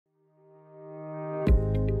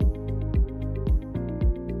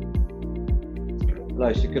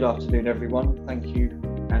Hello, so good afternoon everyone. Thank you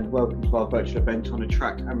and welcome to our virtual event on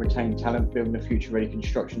Attract and Retain Talent, Building a Future Ready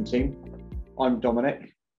Construction Team. I'm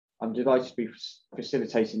Dominic. I'm delighted to be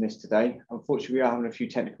facilitating this today. Unfortunately, we are having a few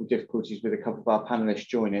technical difficulties with a couple of our panelists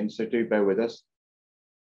joining, so do bear with us.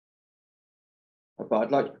 But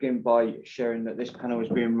I'd like to begin by sharing that this panel is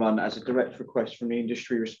being run as a direct request from the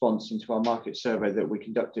industry response into our market survey that we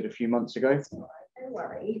conducted a few months ago.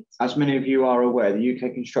 As many of you are aware, the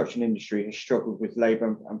UK construction industry has struggled with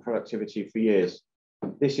labour and productivity for years.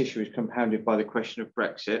 This issue is compounded by the question of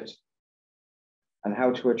Brexit and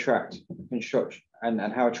how to attract construction and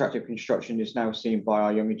how attractive construction is now seen by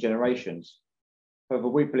our younger generations. However,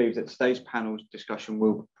 we believe that today's panel's discussion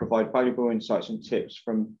will provide valuable insights and tips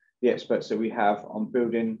from the experts that we have on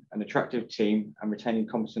building an attractive team and retaining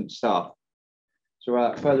competent staff. So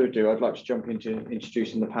without further ado, I'd like to jump into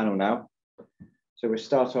introducing the panel now. So we'll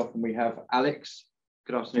start off and we have Alex.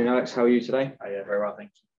 Good afternoon, Alex. How are you today? Yeah, very well,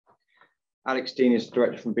 thank you. Alex Dean is the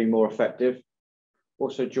director from Be More Effective.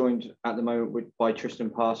 Also joined at the moment by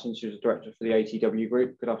Tristan Parsons, who's the director for the ATW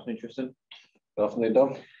Group. Good afternoon, Tristan. Good afternoon,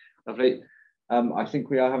 Dom. Lovely. I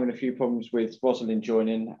think we are having a few problems with Rosalind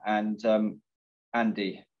joining and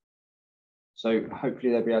Andy. So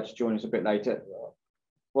hopefully they'll be able to join us a bit later.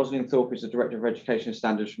 Rosalind Thorpe is the director of education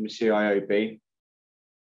standards from the CIOB.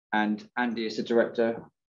 And Andy is a director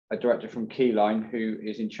from Keyline, who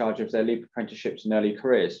is in charge of their leap apprenticeships and early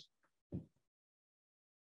careers.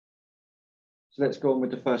 So let's go on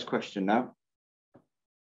with the first question now.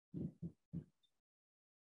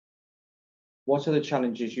 What are the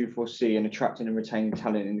challenges you foresee in attracting and retaining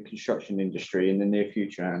talent in the construction industry in the near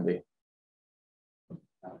future, Andy?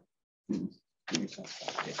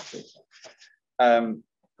 At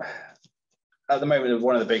the moment,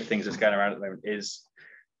 one of the big things that's going around at the moment is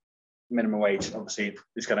minimum wage. Obviously,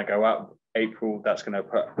 is going to go up April. That's going to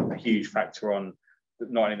put a huge factor on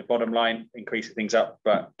not only the bottom line, increasing things up,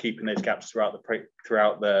 but keeping those gaps throughout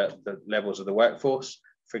the levels of the workforce.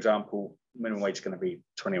 For example, minimum wage is going to be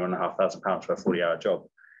 £21,500 for a 40-hour job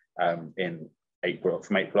in April,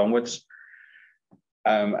 from April onwards.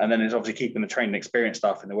 And then it's obviously keeping the trained and experienced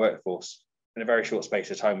staff in the workforce. In a very short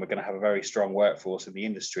space of time, we're going to have a very strong workforce in the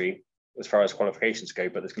industry as far as qualifications go,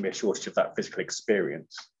 but there's going to be a shortage of that physical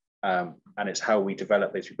experience. And it's how we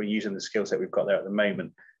develop these people, using the skills that we've got there at the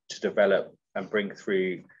moment to develop and bring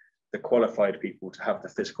through the qualified people to have the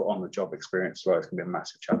physical on-the-job experience as well. It's going to be a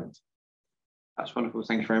massive challenge. That's wonderful.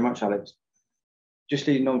 Thank you very much, Alex. Just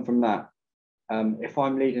leading on from that, if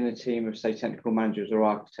I'm leading a team of, say, technical managers or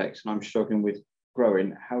architects and I'm struggling with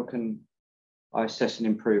growing, how can I assess and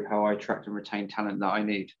improve how I attract and retain talent that I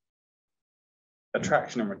need?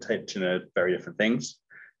 Attraction and retention are very different things.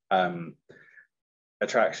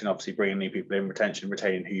 Attraction, obviously bringing new people in, retention,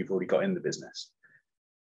 retaining who you've already got in the business.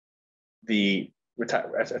 The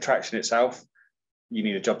attraction itself, you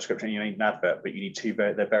need a job description, you need an advert, but you need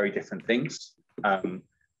they're very different things.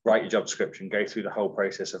 Write your job description, go through the whole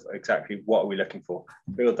process of exactly what are we looking for.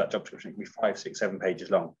 Build that job description, it can be 5, 6, 7 pages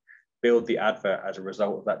long. Build the advert as a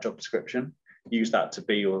result of that job description. Use that to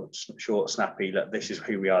be your short, snappy, like, this is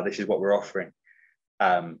who we are, this is what we're offering.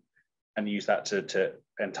 And use that to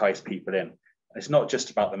entice people in. It's not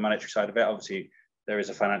just about the monetary side of it. Obviously, there is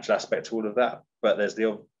a financial aspect to all of that, but that's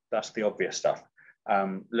the obvious stuff.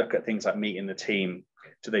 Look at things like meeting the team.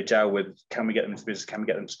 Do they gel with? Can we get them into business? Can we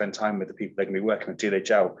get them to spend time with the people they're going to be working with? Do they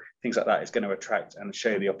gel? Things like that is going to attract and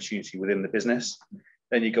show the opportunity within the business.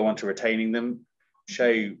 Then you go on to retaining them,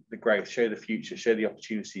 show the growth, show the future, show the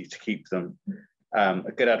opportunity to keep them. A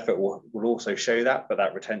good advert will also show that, but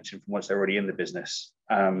that retention from once they're already in the business.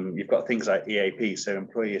 You've got things like EAP, so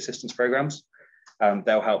employee assistance programs.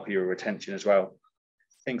 They'll help you with retention as well.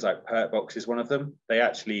 Things like perk box is one of them. They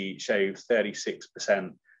actually show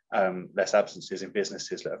 36% less absences in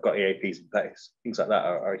businesses that have got EAPs in place. Things like that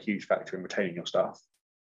are a huge factor in retaining your staff.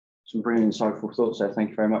 Some brilliant insightful thoughts there.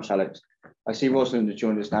 Thank you very much, Alex. I see Rosalind has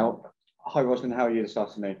joined us now. Hi, Rosalind. How are you this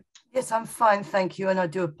afternoon? Yes, I'm fine, thank you. And I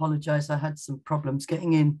do apologise. I had some problems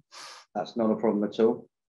getting in. That's not a problem at all.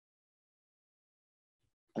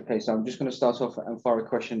 Okay, so I'm just going to start off and fire a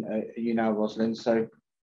question at you now, Rosalind. So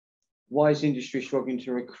why is the industry struggling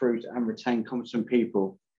to recruit and retain competent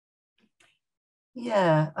people?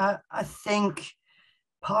 Yeah, I think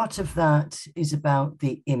part of that is about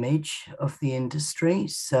the image of the industry.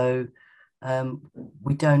 So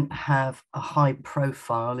we don't have a high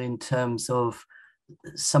profile in terms of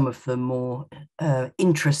some of the more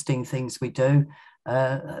interesting things we do.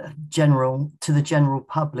 To the general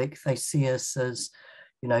public, they see us as,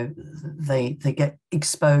 you know, they get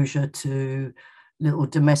exposure to little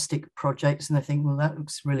domestic projects, and they think, well, that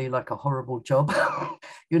looks really like a horrible job,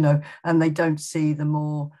 you know, and they don't see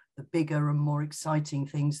the bigger and more exciting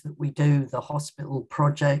things that we do, the hospital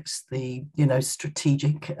projects, the, you know,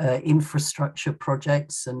 strategic infrastructure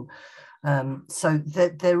projects. And so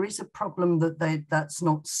there is a problem that that's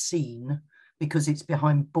not seen because it's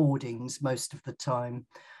behind boardings most of the time.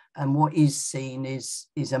 And what is seen is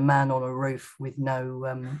a man on a roof with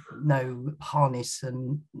no harness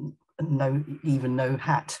and no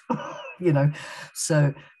hat, you know.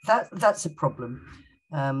 So that's a problem.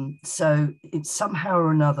 So it's somehow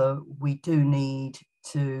or another we do need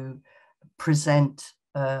to present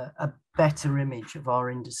a better image of our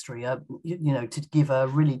industry, you know, to give a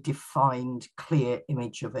really defined, clear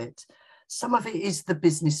image of it. Some of it is the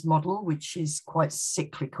business model, which is quite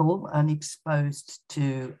cyclical and exposed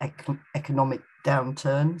to economic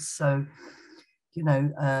downturns. So, you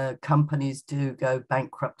know, companies do go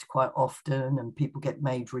bankrupt quite often and people get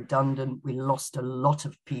made redundant. We lost a lot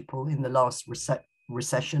of people in the last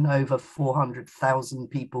recession. Over 400,000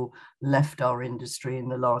 people left our industry in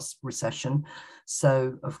the last recession.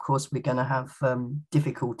 So, of course, we're going to have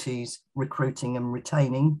difficulties recruiting and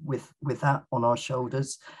retaining with that on our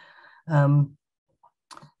shoulders. And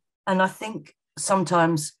I think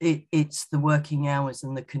sometimes it's the working hours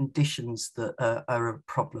and the conditions that are a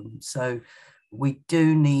problem. So we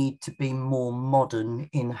do need to be more modern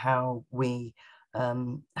in how we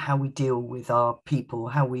deal with our people,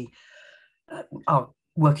 how we our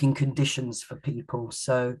working conditions for people.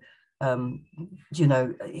 So you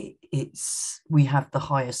know, we have the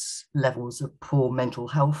highest levels of poor mental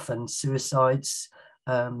health and suicides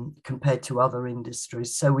compared to other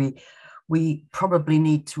industries. So we probably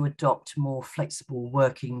need to adopt more flexible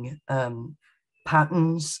working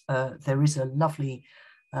patterns. There is a lovely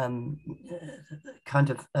kind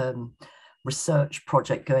of research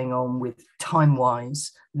project going on with TimeWise,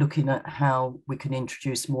 looking at how we can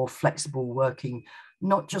introduce more flexible working,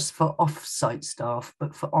 not just for off-site staff,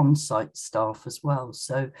 but for on-site staff as well.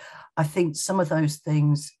 So I think some of those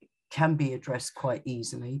things can be addressed quite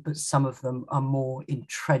easily, but some of them are more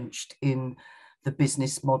entrenched in the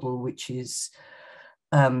business model, which is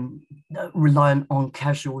reliant on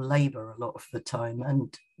casual labor a lot of the time.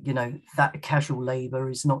 And, you know, that casual labor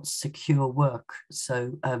is not secure work.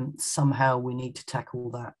 So somehow we need to tackle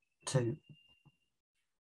that too.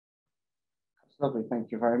 That's lovely.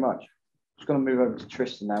 Thank you very much. I'm just going to move over to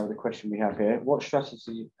Tristan now with a question we have here. What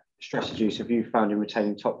strategies have you found in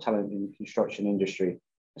retaining top talent in the construction industry,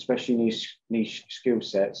 especially niche skill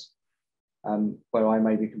sets where I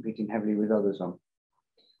may be competing heavily with others on?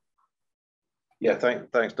 Yeah,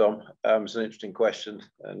 thanks, Dom. It's an interesting question,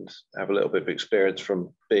 and I have a little bit of experience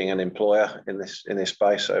from being an employer in this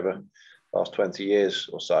space over the last 20 years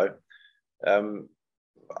or so.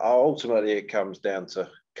 Ultimately, it comes down to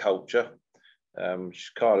culture, which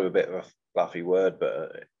is kind of a bit of a fluffy word,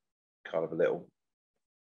 but kind of a little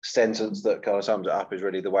sentence that kind of sums it up, is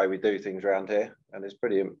really the way we do things around here, and it's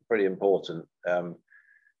pretty important,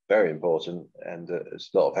 very important, and it's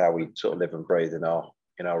a lot of how we sort of live and breathe in our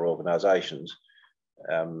organisations.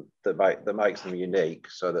 That makes them unique,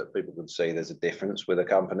 so that people can see there's a difference with a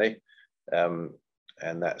company, and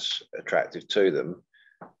that's attractive to them.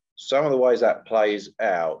 Some of the ways that plays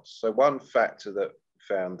out. So one factor that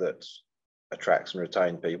found that attracts and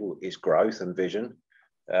retains people is growth and vision.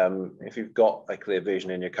 If you've got a clear vision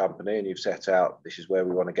in your company and you've set out, this is where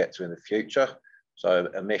we want to get to in the future. So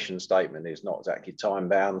a mission statement is not exactly time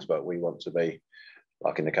bound, but we want to be,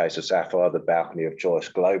 like in the case of Sapphire, the balcony of choice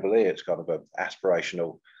globally. It's kind of an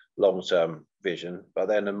aspirational long-term vision, but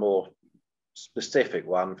then a more specific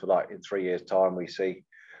one for, like, in 3 years' time, we see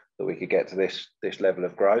that we could get to this level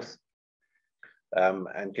of growth,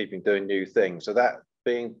 and keeping doing new things. So that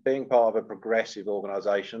being part of a progressive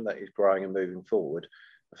organisation that is growing and moving forward,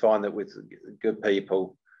 I find that with good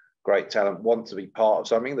people, great talent want to be part of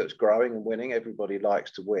something that's growing and winning. Everybody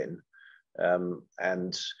likes to win,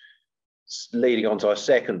 and leading on to our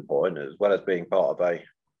second point, as well as being part of a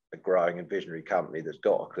growing and visionary company that's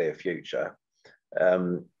got a clear future,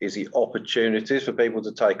 is the opportunities for people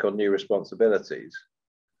to take on new responsibilities.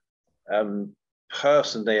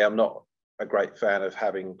 Personally, I'm not a great fan of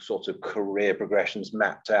having sort of career progressions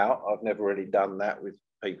mapped out. I've never really done that with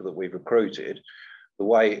people that we've recruited. The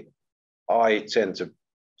way I tend to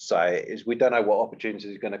say it is, we don't know what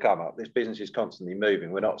opportunities are going to come up. This business is constantly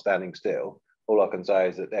moving. We're not standing still. All I can say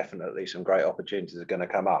is that definitely some great opportunities are going to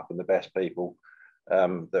come up, and the best people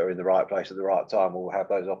that are in the right place at the right time will have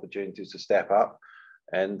those opportunities to step up.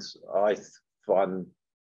 And I find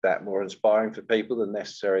that more inspiring for people than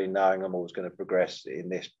necessarily knowing I'm always going to progress in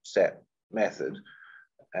this set method.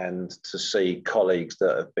 and to see colleagues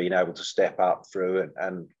that have been able to step up through it,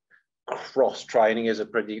 and cross training is a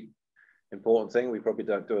pretty important thing. We probably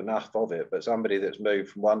don't do enough of it, but somebody that's moved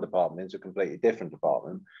from one department into a completely different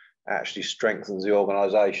department actually strengthens the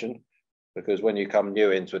organisation, because when you come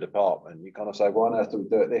new into a department, you kind of say, why on earth do we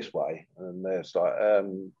do it this way? And they're like,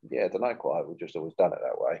 yeah, I don't know quite, we've just always done it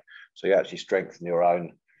that way. So you actually strengthen your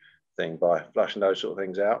own thing by flushing those sort of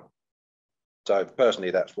things out. So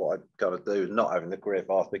personally, that's what I kind of do, is not having the career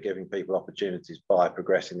path, but giving people opportunities by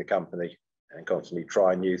progressing the company and constantly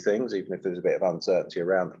trying new things, even if there's a bit of uncertainty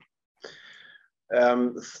around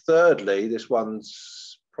them. Thirdly, this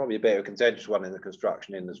one's probably a bit of a contentious one in the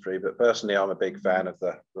construction industry, but personally, I'm a big fan of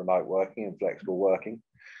the remote working and flexible working.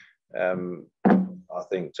 I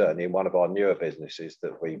think certainly in one of our newer businesses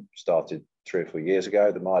that we started 3 or 4 years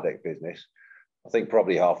ago, the Mydec business, I think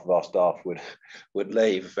probably half of our staff would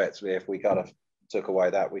leave effectively if we kind of took away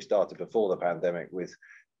that. We started before the pandemic with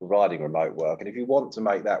providing remote work. And if you want to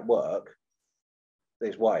make that work,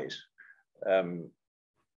 there's ways.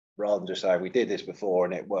 Rather than just saying we did this before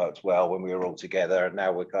and it worked well when we were all together, and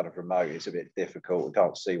now we're kind of remote, it's a bit difficult. We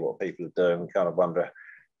can't see what people are doing. We kind of wonder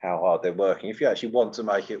how hard they're working. If you actually want to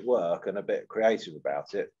make it work and a bit creative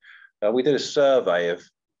about it, we did a survey of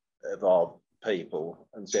our people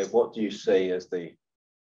and said, what do you see as the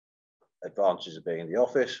advantages of being in the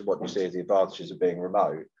office? What do you see as the advantages of being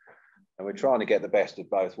remote? And we're trying to get the best of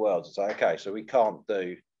both worlds and say, okay, so we can't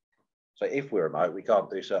do, so if we're remote, we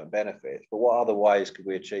can't do certain benefits, but what other ways could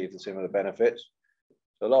we achieve the similar benefits?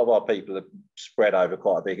 So a lot of our people are spread over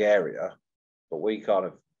quite a big area, but we kind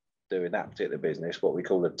of do in that particular business what we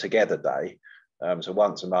call a together day. So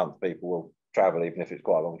once a month, people will travel, even if it's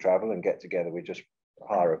quite a long travel, and get together. We just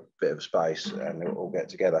hire a bit of space and we'll all get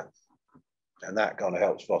together. And that kind of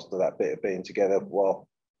helps foster that bit of being together while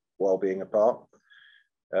being apart.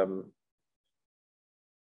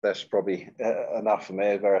 That's probably enough for me.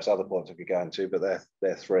 There's various other points I could go into, but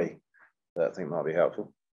they're 3 that I think might be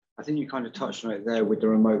helpful. I think you kind of touched on it there with the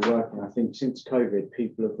remote working. I think since COVID,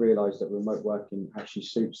 people have realised that remote working actually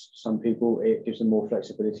suits some people. It gives them more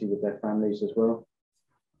flexibility with their families as well.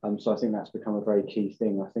 So I think that's become a very key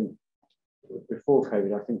thing. I think before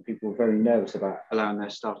COVID, I think people were very nervous about allowing their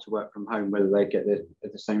staff to work from home, whether they get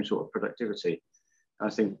the same sort of productivity.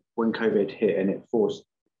 And I think when COVID hit and it forced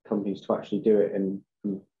companies to actually do it and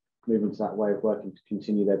move into that way of working to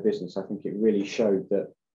continue their business, I think it really showed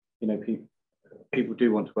that, you know, people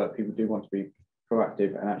do want to work, people do want to be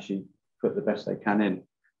proactive and actually put the best they can in.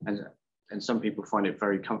 And some people find it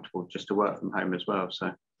very comfortable just to work from home as well.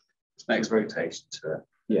 So it's an expectation to,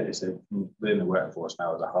 yeah, it's within the workforce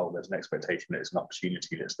now as a whole, there's an expectation that it's an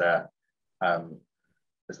opportunity that's there.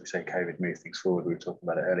 As we say, COVID moved things forward. We were talking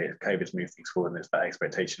about it earlier. COVID's moved things forward, and there's that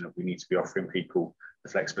expectation that we need to be offering people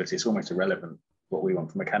the flexibility. It's almost irrelevant what we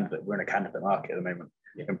want from a candidate. We're in a candidate market at the moment.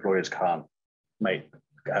 Employers can't lay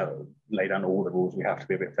down all the rules. We have to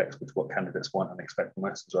be a bit flexible to what candidates want and expect from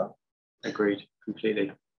us as well. Agreed,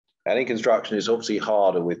 completely. And in construction, it's obviously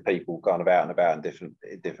harder with people kind of out and about in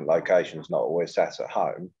different locations, not always sat at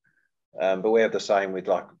home. But we have the same with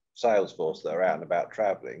like sales force that are out and about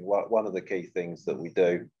traveling. One of the key things that we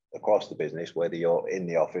do across the business, whether you're in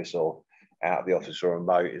the office or out of the office or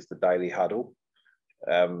remote, is the daily huddle.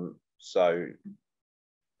 So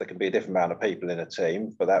there can be a different amount of people in a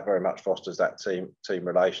team, but that very much fosters that team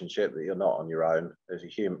relationship, that you're not on your own. There's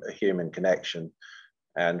a human connection,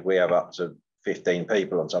 and we have up to 15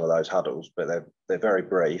 people on some of those huddles, but they're very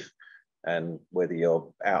brief. And whether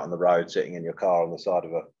you're out on the road, sitting in your car on the side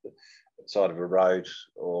of a road,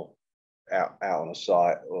 or out on a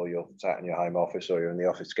site, or you're sat in your home office, or you're in the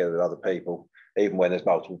office together with other people, even when there's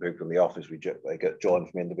multiple people in the office, they get joined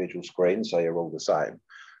from individual screens, so you're all the same.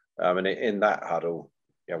 And in that huddle,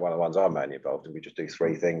 you know, one of the ones I'm mainly involved in, we just do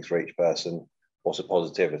 3 things for each person. What's a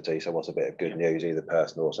positivity? So what's a bit of good news, either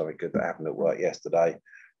personal or something good that happened at work yesterday?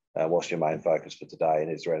 What's your main focus for today?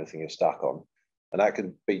 And is there anything you're stuck on? And that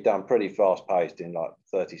can be done pretty fast paced in like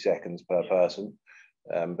 30 seconds per person.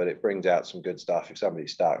 But it brings out some good stuff. If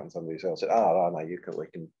somebody's stuck and somebody else said, oh, no, we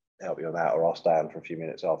can help you on that, or I'll stay on for a few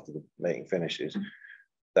minutes after the meeting finishes.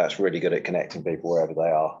 That's really good at connecting people wherever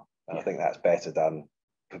they are. And I think that's better done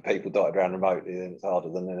for people dotted around remotely, then it's harder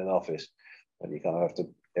than in an office when you kind of have to,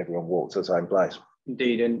 everyone walk to the same place.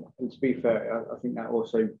 Indeed, and to be fair, I think that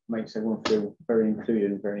also makes everyone feel very included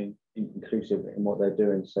and very inclusive in what they're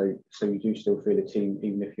doing. So you do still feel a team,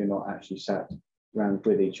 even if you're not actually sat around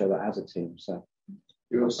with each other as a team. So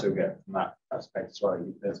you also get from that aspect as well.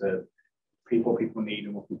 There's what people need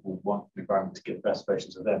and what people want in the environment to get the best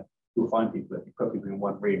versions of them. You'll find people, if you put people in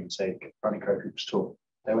one room and say, running code groups talk,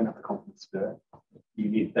 they won't have the confidence to do it.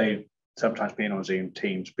 sometimes being on Zoom,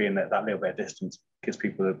 Teams, being at that little bit of distance gives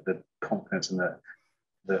people the confidence and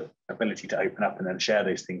the ability to open up and then share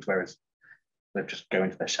those things, whereas they just go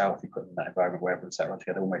into their shell if you put them in that environment where everyone's sat around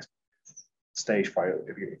together, almost stage fright,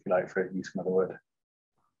 if you like, for use of another word.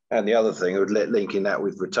 And the other thing, linking that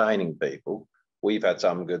with retaining people, we've had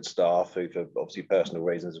some good staff who, for obviously personal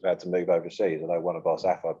reasons, have had to move overseas. I know one of our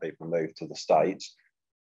Sapphire people moved to the States,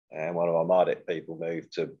 and one of our Mardit people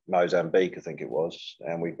moved to Mozambique, I think it was.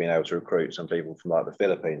 And we've been able to recruit some people from like the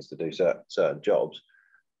Philippines to do certain jobs.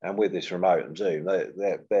 And with this remote and Zoom,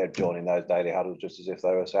 they're joining those daily huddles just as if they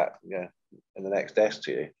were sat in the next desk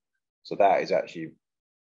to you. So that is actually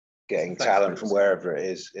getting talent from wherever it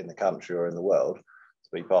is in the country or in the world to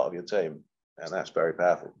be part of your team. And that's very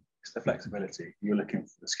powerful. It's the flexibility. You're looking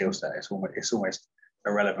for the skill set. It's almost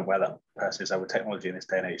irrelevant where that person is. With technology in this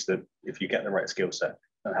day and age, that if you get the right skill set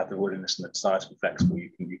and have the willingness and the desire to be flexible, you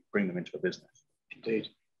can bring them into a business. Indeed.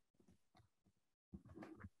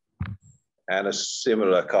 And a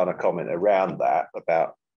similar kind of comment around that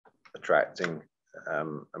about attracting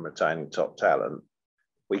and retaining top talent.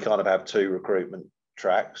 We kind of have two recruitment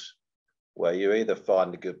tracks where you either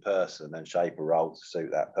find a good person and shape a role to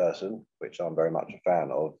suit that person, which I'm very much a fan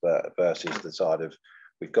of, versus the side of,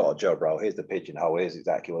 we've got a job role, here's the pigeonhole, here's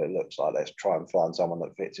exactly what it looks like, let's try and find someone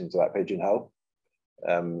that fits into that pigeonhole,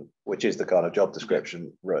 which is the kind of job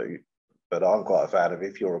description route. But I'm quite a fan of,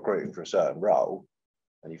 if you're recruiting for a certain role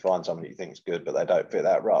and you find someone you think is good but they don't fit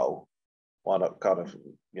that role, why not kind of,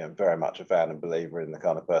 very much a fan and believer in the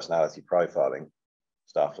kind of personality profiling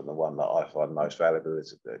stuff. And the one that I find most valuable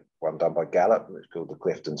is the one done by Gallup, which is called the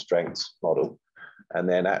Clifton Strengths model. And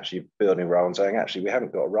then actually building a role and saying, actually, we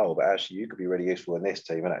haven't got a role, but actually you could be really useful in this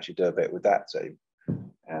team and actually do a bit with that team.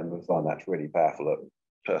 And we find that's really powerful.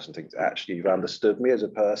 That person thinks, actually, you've understood me as a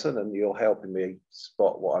person and you're helping me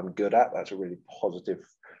spot what I'm good at. That's a really positive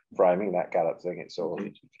framing, that Gallup thing. It's sort of,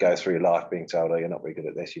 you go through your life being told, oh, you're not very good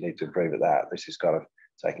at this, you need to improve at that. This is kind of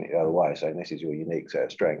taking it the other way, saying this is your unique set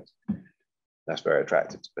of strengths. That's very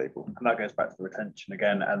attractive to people. And that goes back to the retention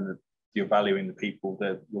again, and you're valuing the people,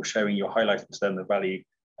 that you're showing, you're highlighting to them the value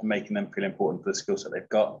and making them feel important for the skill set they've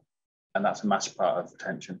got. And that's a massive part of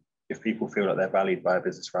retention. If people feel that they're valued by a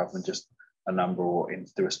business rather than just a number or in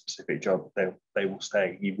to do a specific job, they will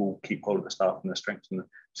stay. You will keep hold of the staff and the strengths and the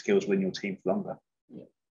skills within your team for longer. Yeah.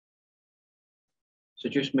 So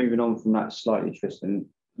just moving on from that slightly, Tristan,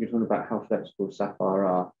 you're talking about how flexible Sapphire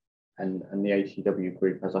are and the ATW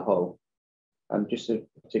group as a whole. Just a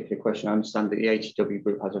particular question, I understand that the ATW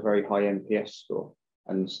group has a very high NPS score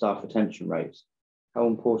and staff retention rates. How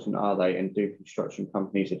important are they, and do construction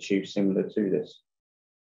companies achieve similar to this?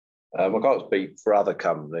 I can't speak for other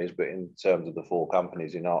companies, but in terms of the 4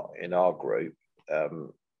 companies in our group,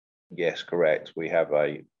 yes, correct. We have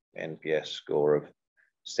a NPS score of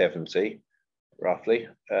 70, roughly,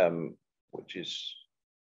 which is,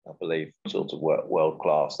 I believe, sort of world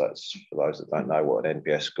class. That's, for those that don't know what an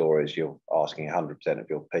NPS score is, you're asking 100% of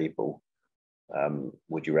your people,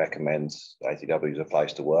 would you recommend ATW as a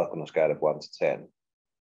place to work on a scale of 1 to 10?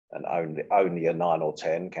 And only a 9 or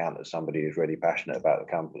 10 count as somebody who's really passionate about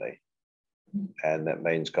the company. And that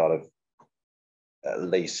means kind of at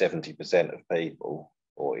least 70% of people,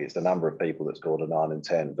 or it's the number of people that scored a 9 and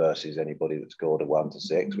 10 versus anybody that scored a 1 to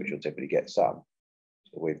 6, which you'll typically get some.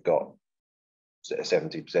 So we've got a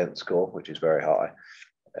 70% score, which is very high.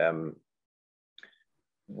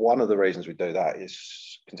 One of the reasons we do that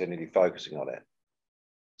is continually focusing on it.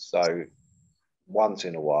 So once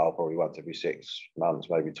in a while, probably once every 6 months,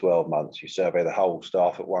 maybe 12 months, you survey the whole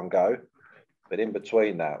staff at one go. But in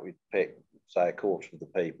between that, we pick, say, a quarter of the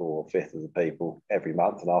people or a fifth of the people every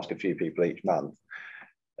month and ask a few people each month.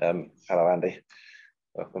 Hello, Andy.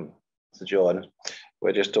 Welcome to join us.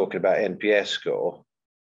 We're just talking about NPS score.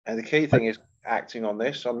 And the key thing is acting on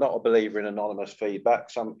this. I'm not a believer in anonymous feedback.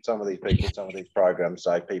 Some of these people, some of these programs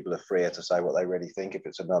say people are freer to say what they really think if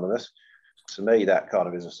it's anonymous. To me, that kind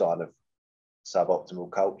of is a sign of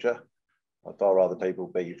suboptimal culture. I'd far rather people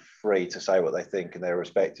be free to say what they think and they're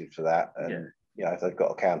respected for that. And if they've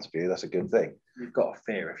got a counter view, that's a good thing. You've got a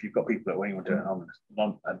fear. If you've got people that when you do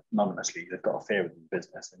it anonymously, they've got a fear within the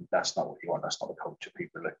business, and that's not what you want. That's not the culture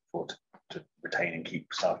people are looking for to retain and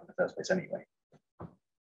keep staff in the first place anyway.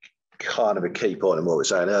 Kind of a key point in what we were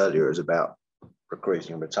saying earlier is about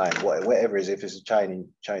recruiting and retaining. Whatever it is, if it's a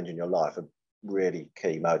change in your life, a really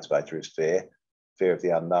key motivator is fear of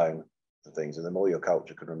the unknown and things. And the more your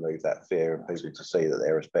culture can remove that fear and people to see that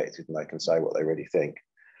they're respected and they can say what they really think.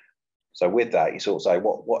 So with that, you sort of say,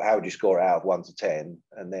 how would you score it out of 1 to 10?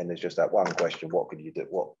 And then there's just that one question: what could you do?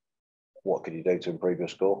 What could you do to improve your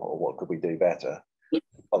score, or what could we do better?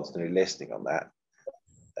 Constantly listing on that.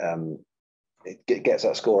 it gets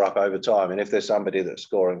that score up over time. And if there's somebody that's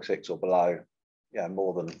scoring 6 or below,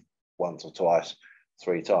 more than once or twice,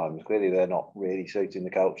 3 times, clearly they're not really suiting the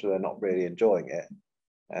culture, they're not really enjoying it.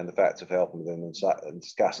 And the fact of helping them and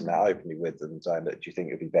discussing that openly with them and saying, that do you think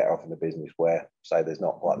it'd be better off in a business where, say, there's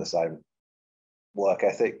not quite the same work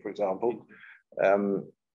ethic, for example,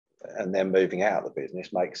 and then moving out of the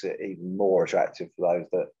business makes it even more attractive for those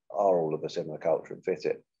that are all of a similar culture and fit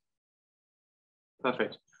it.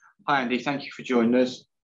 Perfect. Hi, Andy. Thank you for joining us.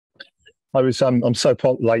 I was I'm so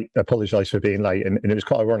late. I apologise for being late, and it was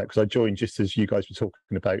quite ironic because I joined just as you guys were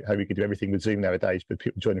talking about how we could do everything with Zoom nowadays, but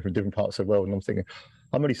people joining from different parts of the world, and I'm thinking,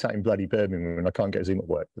 I'm only sat in bloody Birmingham and I can't get Zoom at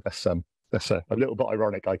work. But that's a little bit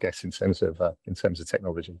ironic, I guess, in terms of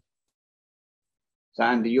technology. So,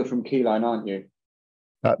 Andy, you're from Keyline, aren't you?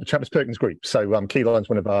 The Travis Perkins Group. So Keyline's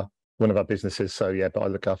one of our businesses. So yeah, but I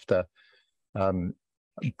look after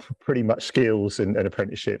pretty much skills and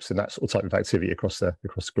apprenticeships and that sort of type of activity across the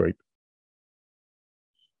group.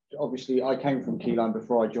 Obviously, I came from Keyline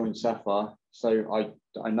before I joined Sapphire, so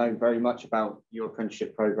I know very much about your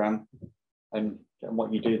apprenticeship program and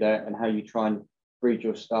what you do there and how you try and breed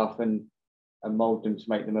your staff and mould them to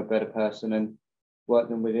make them a better person and work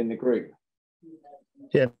them within the group.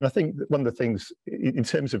 Yeah, I think one of the things in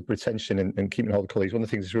terms of retention and keeping hold of colleagues, one of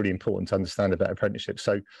the things that's really important to understand about apprenticeships.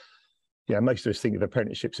 So, most of us think of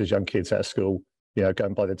apprenticeships as young kids out of school, go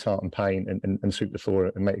and buy the tartan paint and sweep the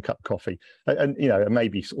floor and make a cup of coffee. And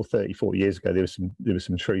maybe sort of 30, 40 years ago, there was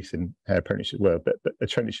some truth in how apprenticeships were, but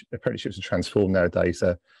apprenticeships are transformed nowadays.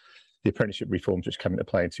 The apprenticeship reforms which came into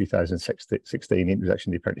play in 2016, the introduction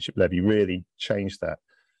of the apprenticeship levy really changed that.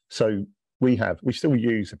 So we still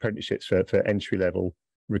use apprenticeships for entry level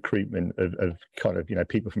recruitment of kind of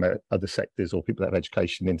people from other sectors or people that have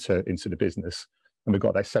education into the business. And we've got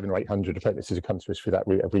about 700 or 800 apprentices who come to us through that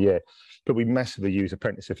route every year. But we massively use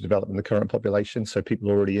apprenticeship for developing the current population. So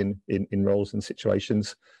people already in roles and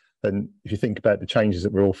situations. And if you think about the changes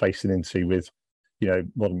that we're all facing into with,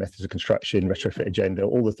 modern methods of construction, retrofit agenda,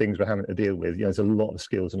 all the things we're having to deal with, there's a lot of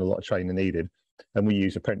skills and a lot of training needed. And we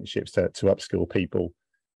use apprenticeships to upskill people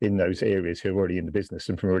in those areas who are already in the business.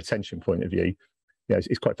 And from a retention point of view,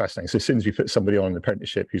 it's quite fascinating. So as soon as we put somebody on an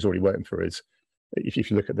apprenticeship who's already working for us, if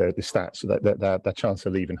you look at the stats, that chance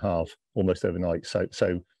of leaving half almost overnight.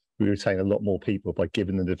 So we retain a lot more people by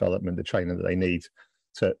giving them the development, the training that they need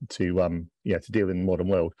to deal in the modern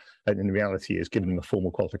world. And the reality is giving them a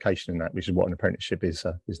formal qualification in that, which is what an apprenticeship is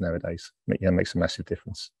nowadays. Makes a massive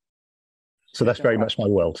difference. So that's very much my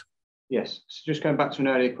world. Yes. So just going back to an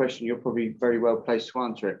earlier question, you're probably very well placed to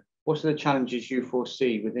answer it. What are the challenges you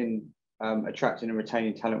foresee within attracting and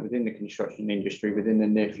retaining talent within the construction industry within the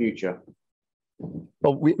near future?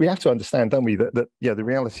 Well, we have to understand, don't we, that the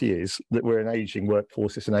reality is that we're an aging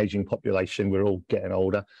workforce, it's an aging population, we're all getting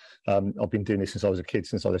older. I've been doing this since I was a kid,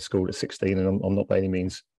 since I left school at 16, and I'm not by any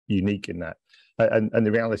means unique in that. And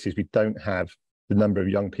the reality is we don't have the number of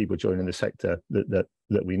young people joining the sector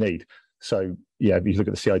that we need. So, if you look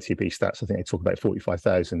at the CITB stats, I think they talk about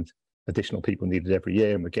 45,000 additional people needed every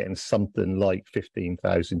year, and we're getting something like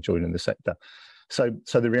 15,000 joining the sector. So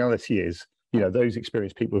the reality is, those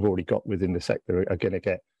experienced people we've already got within the sector are going to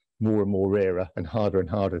get more and more rarer and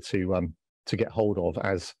harder to get hold of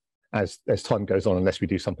as time goes on, unless we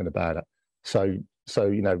do something about it. So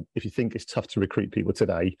if you think it's tough to recruit people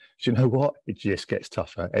today, do you know what? It just gets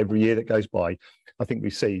tougher every year that goes by. I think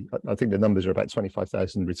the numbers are about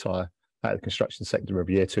 25,000 retire out of the construction sector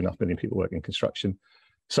every year. 2.5 million people work in construction.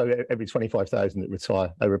 So every 25,000 that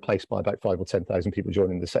retire are replaced by about 5,000 or 10,000 people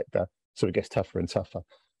joining the sector. So it gets tougher and tougher.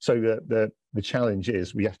 So the challenge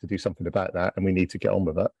is we have to do something about that, and we need to get on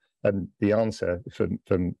with it. And the answer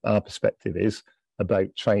from our perspective is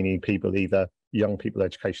about training people, either young people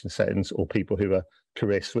education settings or people who are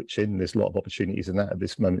career switching. There's a lot of opportunities in that at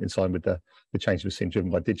this moment in time with the change we're seeing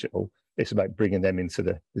driven by digital. It's about bringing them into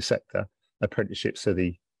the sector. Apprenticeships are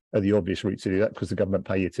the obvious route to do that because the government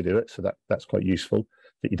pay you to do it. So that's quite useful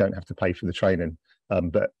that you don't have to pay for the training.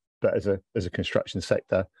 But as a construction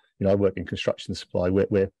sector, I work in construction supply.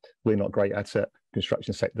 We're not great at it.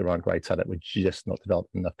 Construction sector aren't great at it. We're just not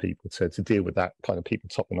developing enough people to deal with that kind of people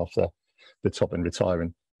topping off the top and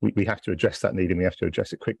retiring. We have to address that need, and we have to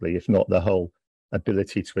address it quickly. If not, the whole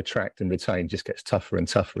ability to attract and retain just gets tougher and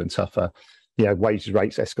tougher and tougher. Wage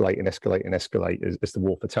rates escalate as the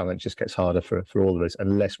war for talent just gets harder for all of us,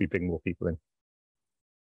 unless we bring more people in.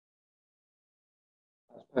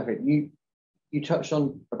 That's perfect. You touched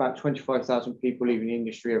on about 25,000 people leaving the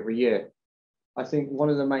industry every year. I think one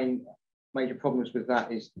of the major problems with that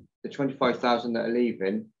is the 25,000 that are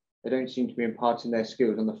leaving, they don't seem to be imparting their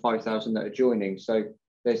skills on the 5,000 that are joining. So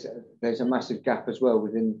there's a massive gap as well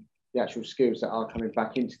within the actual skills that are coming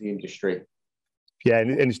back into the industry. Yeah,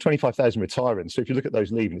 and it's 25,000 retiring. So if you look at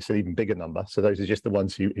those leaving, it's an even bigger number. So those are just the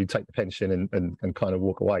ones who take the pension and kind of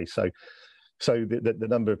walk away. So the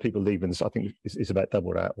number of people leaving, I think, is about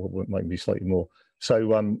double that, or it might be slightly more. So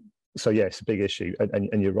yeah, it's a big issue.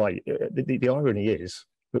 And you're right. The irony is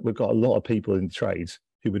that we've got a lot of people in the trades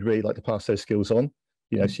who would really like to pass those skills on.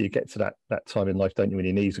 You know, so you get to that time in life, don't you, when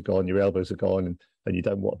your knees are gone, your elbows are gone, and you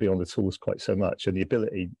don't want to be on the tools quite so much. And the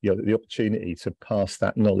ability, the opportunity to pass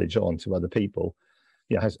that knowledge on to other people,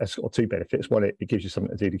 has got two benefits. One, it gives you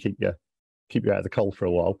something to do to keep you out of the cold for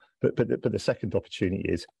a while. But the second opportunity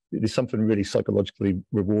is there's something really psychologically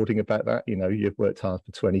rewarding about that. You know, you've worked hard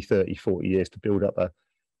for 20, 30, 40 years to build up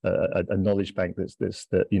a knowledge bank that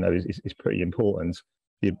is pretty important.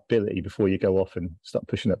 The ability before you go off and start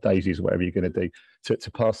pushing up daisies or whatever you're going to do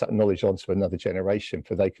to pass that knowledge on to another generation,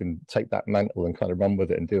 for they can take that mantle and kind of run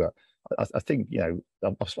with it and do it. I think,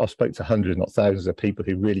 I've spoke to hundreds, not thousands of people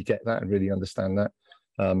who really get that and really understand that.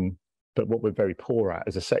 But what we're very poor at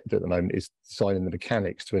as a sector at the moment is designing the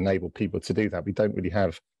mechanics to enable people to do that. We don't really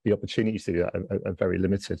have the opportunities to do that, are very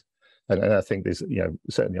limited. And I think there's,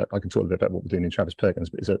 certainly I can talk a bit about what we're doing in Travis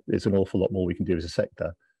Perkins, but there's an awful lot more we can do as a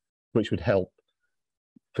sector, which would help,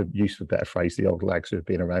 for use of a better phrase, the old lags who have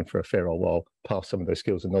been around for a fair old while, pass some of those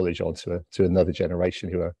skills and knowledge on to another generation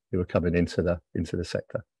who are coming into the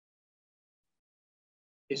sector.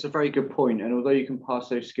 It's a very good point, and although you can pass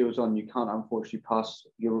those skills on, you can't unfortunately pass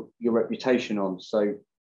your reputation on. So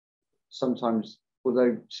sometimes,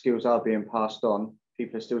 although skills are being passed on,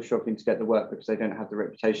 people are still struggling to get the work because they don't have the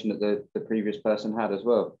reputation that the previous person had as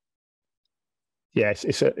well. Yes,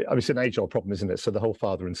 it's an age-old problem, isn't it? So the whole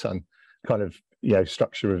father and son kind of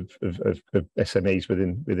structure of SMEs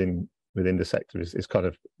within the sector is kind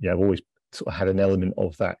of always sort of had an element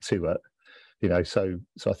of that to it. So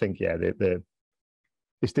I think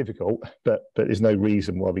it's difficult, but there's no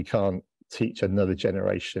reason why we can't teach another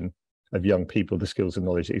generation of young people the skills and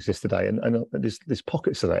knowledge that exist today. And there's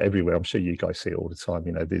pockets of that everywhere. I'm sure you guys see it all the time.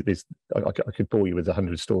 I could bore you with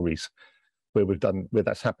 100 stories where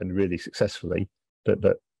that's happened really successfully, but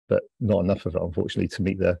not enough of it, unfortunately, to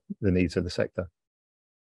meet the needs of the sector.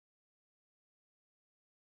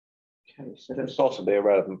 Okay, so that's possibly a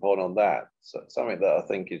relevant point on that. So something that I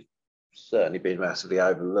think has certainly been massively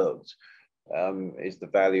overlooked is the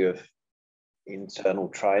value of internal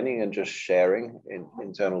training and just sharing in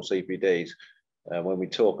internal CPDs. When we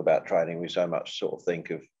talk about training, we so much sort of think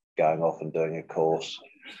of going off and doing a course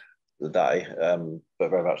the day, but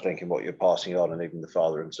very much thinking what you're passing on, and even the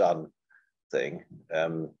father and son thing.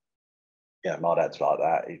 My dad's like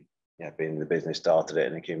that. He, being in the business, started it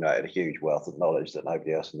and accumulated a huge wealth of knowledge that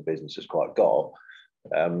nobody else in the business has quite got.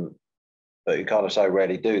 But you kind of so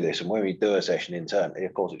rarely do this. And when we do a session internally,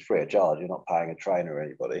 of course, it's free of charge. You're not paying a trainer or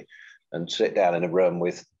anybody. And sit down in a room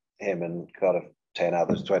with him and kind of 10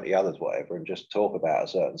 others, 20 others, whatever, and just talk about a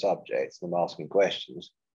certain subject and them asking questions.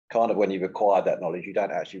 Kind of when you've acquired that knowledge, you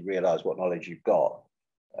don't actually realise what knowledge you've got.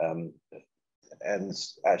 And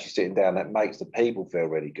actually sitting down, that makes the people feel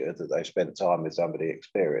really good that they've spent time with somebody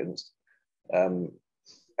experienced. And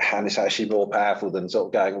it's actually more powerful than sort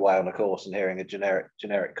of going away on a course and hearing a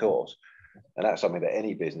generic course. And that's something that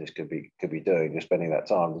any business could be doing, just spending that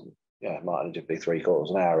time. It might only just be 3/4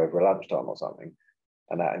 an hour over a lunchtime or something.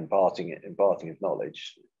 And that imparting of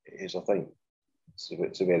knowledge is, I think,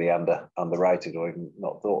 severely underrated or even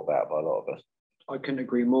not thought about by a lot of us. I couldn't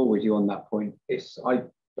agree more with you on that point.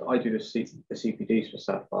 I do the CPDs for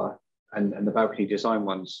Sapphire and the balcony design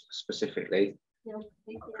ones specifically. I'm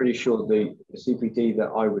pretty sure the CPD that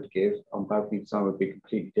I would give on balcony design would be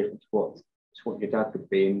completely different to what your dad would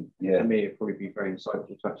be. And for me, it'd probably be very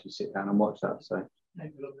insightful to actually sit down and watch that. So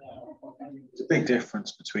it's a big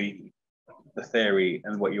difference between the theory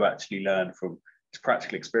and what you actually learn from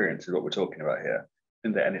practical experience is what we're talking about here.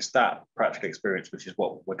 And it's that practical experience which is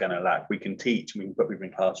what we're going to lack. We can teach and we can put people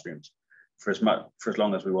in classrooms for as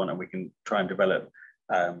long as we want, and we can try and develop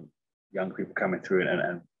young people coming through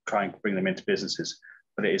and try and bring them into businesses.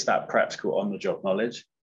 But it is that practical on-the-job knowledge.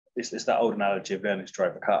 It's that old analogy of learning to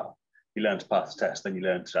drive a car. You learn to pass the test, then you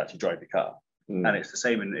learn to actually drive your car. And it's the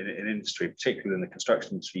same in industry, particularly in the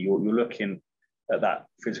construction industry. You're looking at that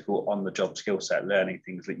physical on-the-job skill set, learning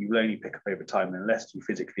things that you will only pick up over time unless you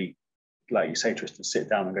physically, like you say, Tristan, sit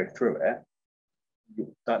down and go through it.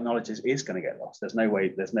 That knowledge is going to get lost. There's no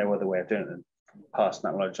other way of doing it than passing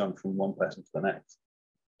that knowledge on from one person to the next.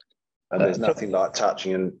 And there's nothing like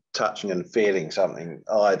touching and feeling something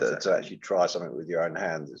either. To actually try something with your own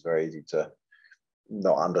hands, it's very easy to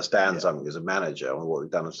not understand something as a manager. And what we've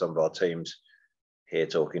done with some of our teams here,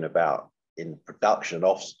 talking about in production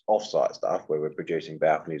off-site stuff where we're producing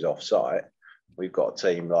balconies off-site, we've got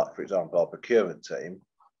a team like, for example, our procurement team.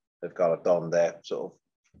 They've kind of donned their sort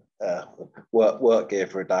of work gear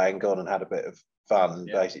for a day and gone and had a bit of fun, and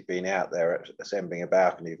basically been out there assembling a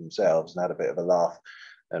balcony themselves and had a bit of a laugh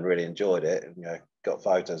and really enjoyed it, and got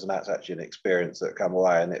photos, and that's actually an experience that come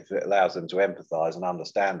away, and it allows them to empathise and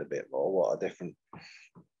understand a bit more what a different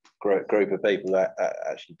group of people are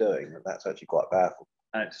actually doing, and that's actually quite powerful.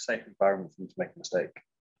 And it's a safe environment for them to make a mistake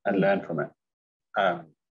and learn from it.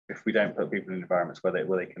 If we don't put people in environments where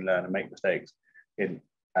they can learn and make mistakes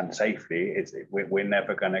and safely, we're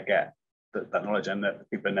never going to get that knowledge, and that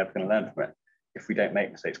people are never going to learn from it. If we don't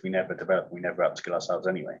make mistakes, we never develop, we never upskill ourselves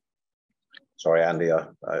anyway. Sorry, Andy.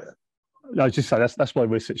 No, I was just saying that's why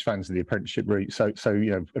we're such fans of the apprenticeship route. So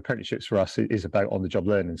apprenticeships for us is about on the job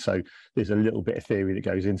learning. So there's a little bit of theory that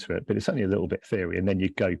goes into it, but it's only a little bit of theory, and then you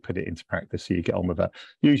go put it into practice. So you get on with that.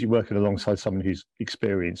 Usually working alongside someone who's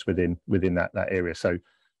experienced within that area. So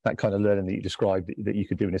that kind of learning that you described that you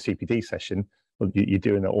could do in a CPD session, well, you're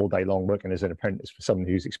doing it all day long, working as an apprentice for someone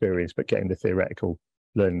who's experienced, but getting the theoretical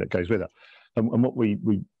learning that goes with it. And what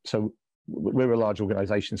so we're a large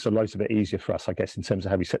organisation, so loads of it easier for us, I guess, in terms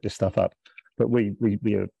of how we set this stuff up. But we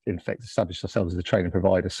are, in fact, established ourselves as a training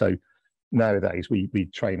provider. So nowadays we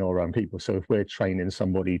train our own people. So if we're training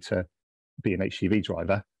somebody to be an HGV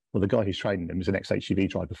driver, well, the guy who's training them is an ex-HGV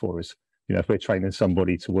driver for us. If we're training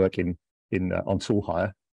somebody to work on tool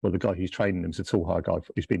hire, well, the guy who's training them is a tool hire guy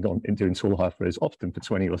who's been doing tool hire for us, often for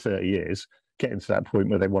 20 or 30 years, getting to that point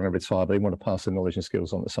where they want to retire, but they want to pass the knowledge and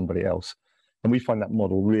skills on to somebody else. And we find that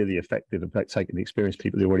model really effective about taking the experienced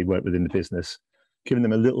people who already work within the business, giving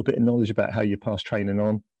them a little bit of knowledge about how you pass training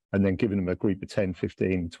on, and then giving them a group of 10,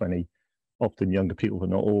 15, 20, often younger people, but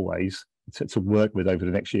not always, to work with over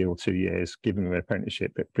the next year or 2 years, giving them an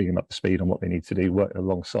apprenticeship, but bring them up to speed on what they need to do, working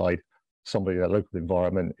alongside somebody in a local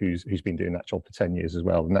environment who's been doing that job for 10 years as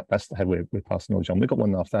well. And that's how we're passing knowledge on. We've got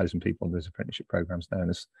 1,500 people on those apprenticeship programs now,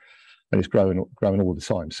 and it's growing all the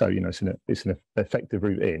time. So, it's an effective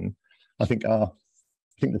route in. I think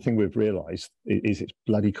the thing we've realised is it's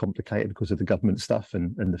bloody complicated because of the government stuff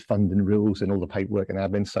and the funding rules and all the paperwork and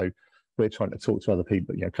admin. So we're trying to talk to other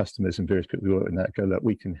people, customers and various people who work in that, go, look,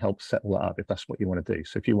 we can help settle that up if that's what you want to do.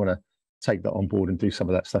 So if you want to take that on board and do some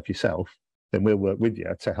of that stuff yourself, then we'll work with you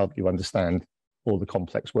to help you understand all the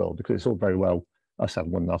complex world, because it's all very well us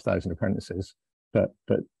having 1,500 apprentices, but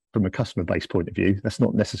from a customer-based point of view, that's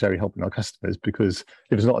not necessarily helping our customers, because if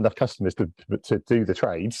there's not enough customers to do the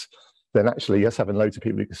trades, then actually us having loads of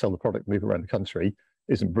people who can sell the product, move around the country,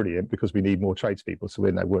 isn't brilliant, because we need more tradespeople. So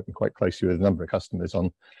we're now working quite closely with a number of customers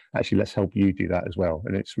on, actually, let's help you do that as well.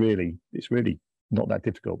 And it's really not that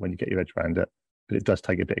difficult when you get your head around it, but it does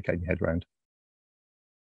take a bit of getting your head around.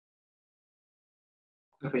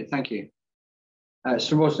 Perfect, thank you.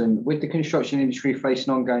 So Rosalind, with the construction industry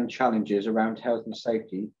facing ongoing challenges around health and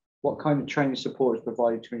safety, what kind of training support is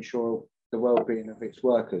provided to ensure the well-being of its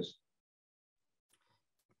workers?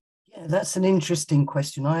 Yeah, that's an interesting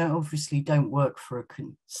question. I obviously don't work for a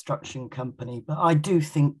construction company, but I do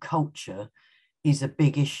think culture is a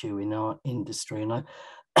big issue in our industry. And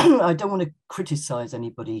I don't want to criticize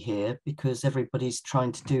anybody here, because everybody's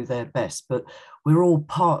trying to do their best, but we're all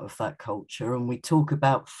part of that culture. And we talk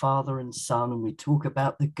about father and son, and we talk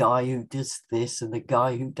about the guy who does this and the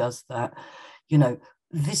guy who does that.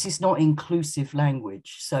 This is not inclusive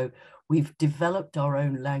language. So we've developed our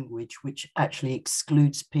own language, which actually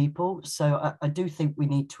excludes people. So I do think we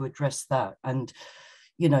need to address that. And,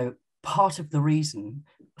 part of the reason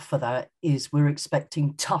for that is we're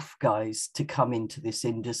expecting tough guys to come into this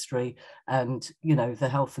industry, and, the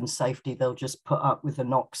health and safety, they'll just put up with the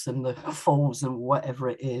knocks and the falls and whatever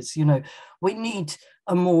it is. We need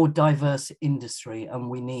a more diverse industry, and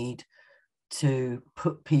we need to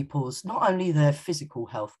put people's, not only their physical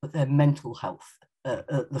health, but their mental health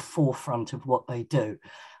at the forefront of what they do.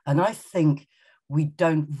 And I think we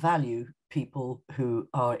don't value people who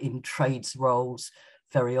are in trades roles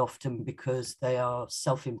very often, because they are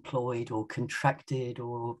self-employed or contracted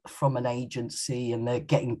or from an agency, and they're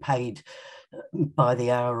getting paid by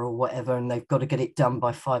the hour or whatever, and they've got to get it done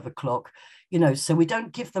by 5 o'clock, so we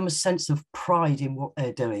don't give them a sense of pride in what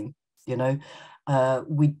they're doing.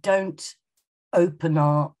 We don't open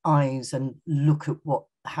our eyes and look at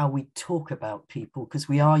how we talk about people, because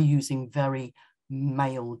we are using very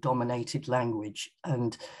male dominated language.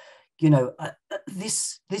 And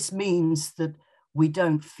this means that we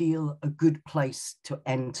don't feel a good place to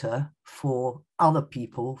enter for other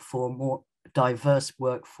people, for a more diverse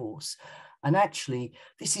workforce. And actually,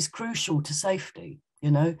 this is crucial to safety.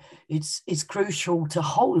 It's crucial to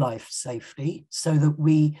whole life safety, so that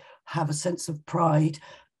we have a sense of pride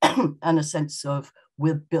and a sense of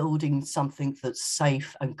we're building something that's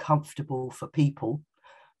safe and comfortable for people,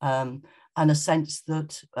 and a sense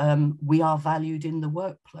that we are valued in the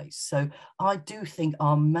workplace. So I do think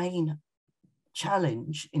our main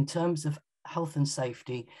challenge in terms of health and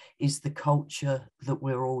safety is the culture that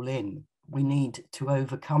we're all in. We need to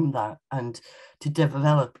overcome that and to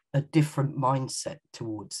develop a different mindset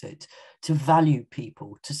towards it, to value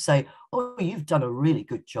people, to say, oh, you've done a really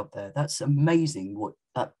good job there. That's amazing, what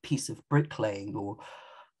that piece of bricklaying or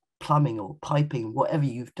plumbing or piping, whatever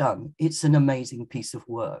you've done, it's an amazing piece of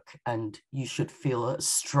work and you should feel a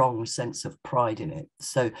strong sense of pride in it.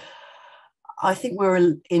 So I think we're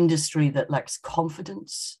an industry that lacks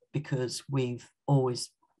confidence because we've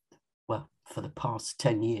always, well, for the past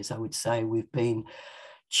 10 years, I would say, we've been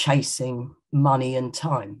chasing money and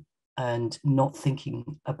time and not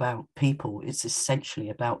thinking about people. It's essentially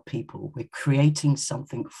about people. We're creating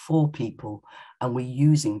something for people and we're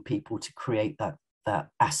using people to create that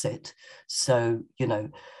asset. So, you know,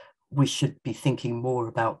 we should be thinking more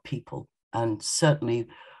about people, and certainly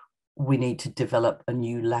we need to develop a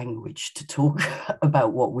new language to talk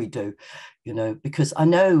about what we do, you know, because I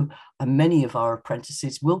know many of our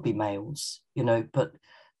apprentices will be males, you know, but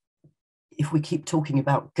if we keep talking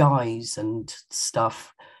about guys and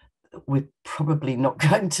stuff, we're probably not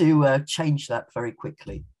going to change that very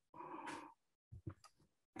quickly.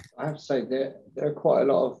 I have to say there are quite a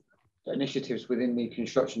lot of initiatives within the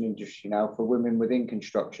construction industry now for women within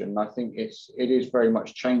construction. I think it is very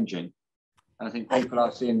much changing. And I think people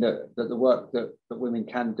are seeing that the work that women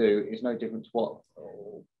can do is no different to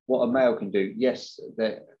what a male can do. Yes,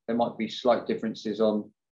 there might be slight differences on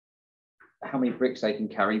how many bricks they can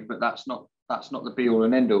carry, but that's not the be all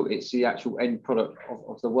and end all. It's the actual end product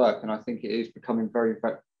of the work. And I think it is becoming very,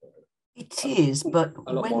 very it is, but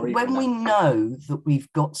when we know that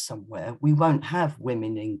we've got somewhere, we won't have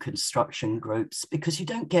women in construction groups, because you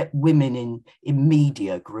don't get women in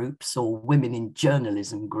media groups or women in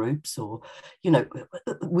journalism groups, or, you know,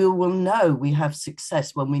 we will know we have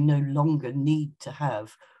success when we no longer need to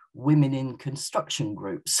have women in construction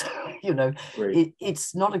groups. You know,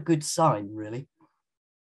 it's not a good sign, really.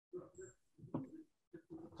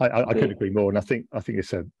 I couldn't agree more, and I think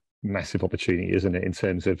it's a massive opportunity, isn't it, in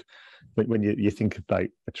terms of when you think about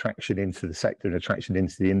attraction into the sector and attraction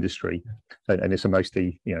into the industry, and it's a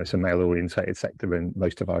mostly, you know, it's a male orientated sector, and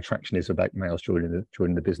most of our attraction is about males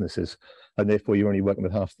joining the businesses, and therefore you're only working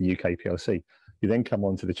with half the UK PLC. You then come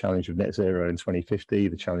on to the challenge of net zero in 2050,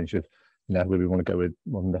 the challenge of, you know, where we want to go with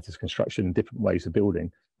modern methods of construction and different ways of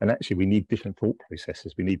building, and actually we need different thought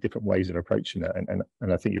processes, we need different ways of approaching it,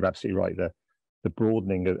 and I think you're absolutely right. The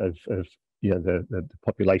broadening of you know, the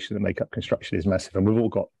population that make up construction is massive, and we've all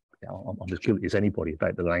got, you know, I'm as guilty as anybody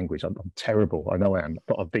about the language. I'm terrible, I know I am,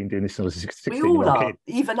 but I've been doing this since I was 16 we all are kid.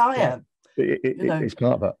 Even I am. It's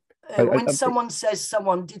part of it. When someone says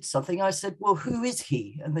someone did something, I said, well, who is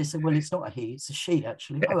he? And they said, well, it's not a he, it's a she,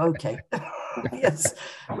 actually. Oh, okay. Yes,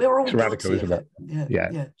 we're all radical, isn't it?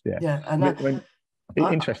 Yeah. And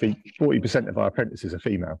interestingly, 40% of our apprentices are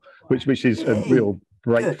female, which is a real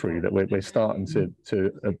breakthrough that we're starting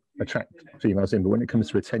to attract females in. But when it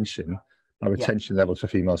comes to retention, our retention levels for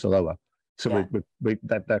females are lower. So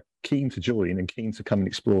they're keen to join and keen to come and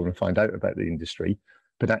explore and find out about the industry,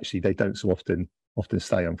 but actually they don't so often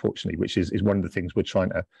stay, unfortunately, which is one of the things we're trying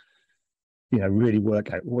to, you know, really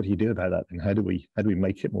work out. What do you do about that, and how do we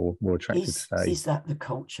make it more attractive to stay? Is that the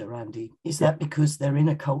culture, Andy? Is that because they're in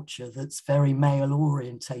a culture that's very male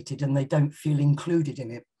orientated and they don't feel included in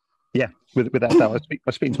it? Yeah, without doubt. I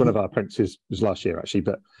was speaking to one of our apprentices, it was last year actually,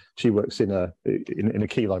 but she works in a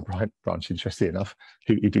keyline branch, interestingly enough,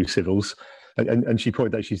 who do civils, and she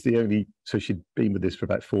pointed out she's the only, so she'd been with us for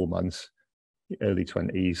about 4 months, early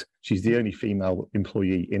 20s. She's the only female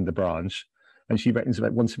employee in the branch, and she reckons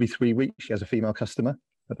about once every 3 weeks she has a female customer,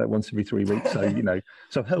 about once every 3 weeks. So, you know,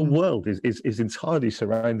 so her world is entirely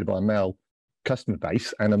surrounded by a male customer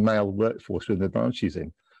base and a male workforce within the branch she's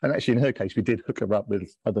in. And actually, in her case, we did hook her up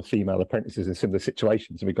with other female apprentices in similar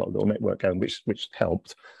situations, and we got a little network going, which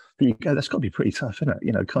helped. But you go, that's got to be pretty tough, isn't it?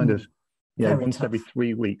 You know, kind of, you know, once every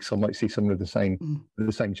 3 weeks, I might see someone of the same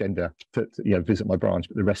gender to you know, visit my branch,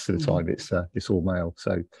 but the rest of the time it's all male.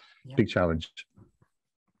 So big challenge.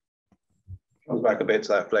 Comes back a bit to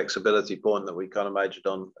that flexibility point that we kind of majored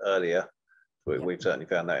on earlier. We've certainly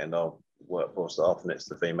found that in our workforce that often it's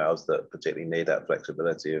the females that particularly need that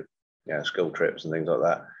flexibility of, you know, school trips and things like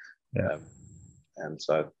that. And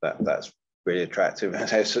so that's really attractive. And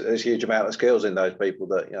there's a huge amount of skills in those people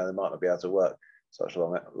that, you know, they might not be able to work such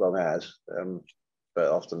long hours, but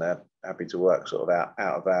often they're happy to work sort of out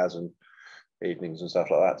of hours and evenings and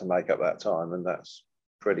stuff like that to make up that time, and that's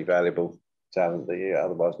pretty valuable talent that you're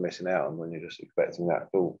otherwise missing out on when you're just expecting that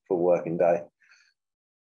full working day.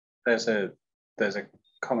 There's a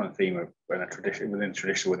common theme of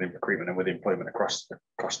within recruitment and with employment across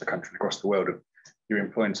the country, across the world, of you're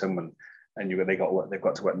employing someone and they've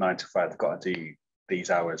got to work 9 to 5, they've got to do these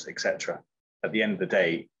hours, etc. At the end of the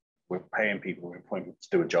day, we're paying people, we're employing people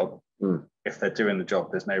to do a job. If they're doing the job,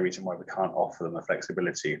 there's no reason why we can't offer them the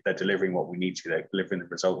flexibility. If they're delivering what we need to, they're delivering the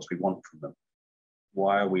results we want from them.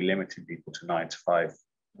 Why are we limiting people to 9 to 5?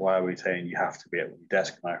 Why are we saying you have to be at your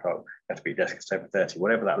desk at 9 o'clock, you have to be at your desk at 7:30,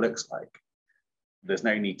 whatever that looks like? There's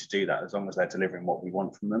no need to do that as long as they're delivering what we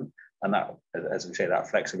want from them. And that, as we say, that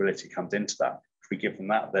flexibility comes into that. If we give them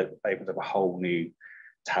that opens up a whole new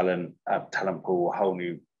talent pool, a whole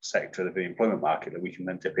new sector of the employment market that we can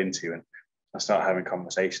then dip into and start having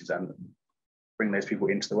conversations and bring those people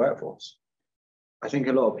into the workforce. I think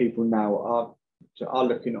a lot of people now are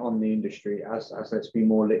looking on the industry as let's be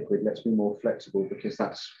more liquid, let's be more flexible, because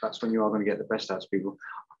that's when you are going to get the best out of people.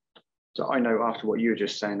 So I know after what you were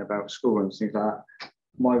just saying about school runs, things like that,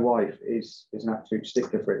 my wife is an absolute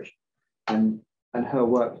stickler for it, and her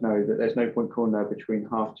work know that there's no point calling her between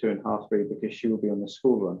 2:30 and 3:30 because she will be on the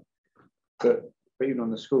school run. But even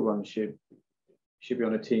on the school run, she'd be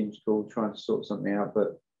on a Teams call trying to sort something out.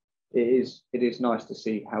 But it is nice to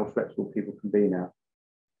see how flexible people can be now.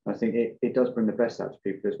 I think it does bring the best out of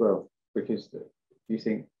people as well, because you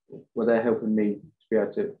think, well, they're helping me to be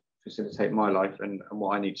able to facilitate my life and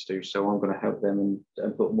what I need to do, so I'm going to help them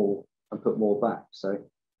and put more back. So,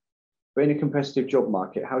 but in a competitive job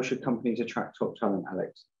market, how should companies attract top talent,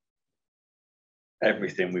 Alex?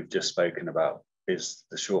 Everything we've just spoken about is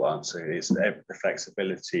the short answer. Is the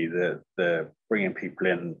flexibility, the bringing people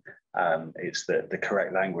in, it's the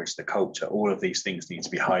correct language, the culture. All of these things need to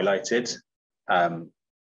be highlighted.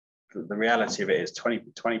 The reality of it is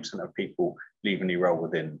 20% of people leave a new role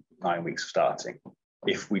within 9 weeks of starting.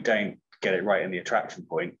 If we don't get it right in the attraction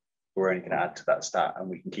point, we're only going to add to that stat, and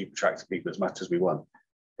we can keep attracting people as much as we want,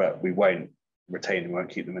 but we won't retain them, we won't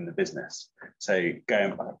keep them in the business. So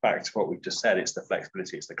going back to what we've just said, it's the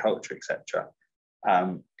flexibility, it's the culture, etc.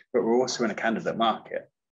 But we're also in a candidate market.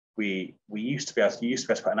 We used to be able to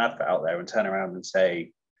put an advert out there and turn around and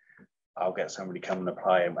say, I'll get somebody come and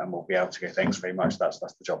apply, and we'll be able to go, thanks very much, that's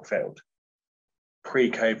the job filled.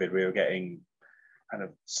 Pre-COVID, we were getting kind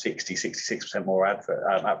of 66% more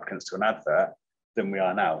applicants to an advert than we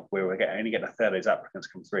are now. We're only getting a third of those applicants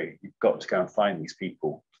come through. You've got to go and find these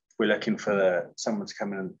people. If we're looking for someone to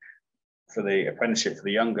come in for the apprenticeship, for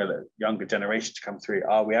the younger generation to come through,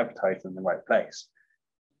 are we advertising in the right place?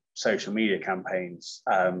 Social media campaigns.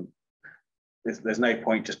 There's no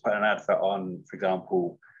point just putting an advert on, for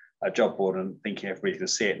example, a job board and thinking everybody's going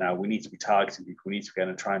to see it now. We need to be targeting people. We need to go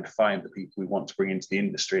and try and find the people we want to bring into the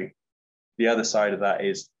industry. The other side of that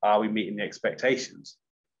is, are we meeting the expectations?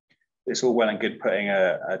 It's all well and good putting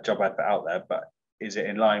a job advert out there, but is it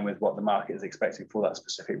in line with what the market is expecting for that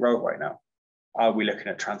specific role right now? Are we looking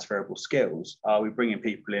at transferable skills? Are we bringing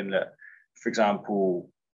people in that, for example,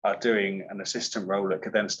 are doing an assistant role that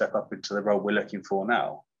could then step up into the role we're looking for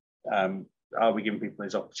now? Are we giving people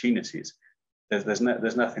those opportunities? There's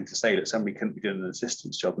nothing to say that somebody couldn't be doing an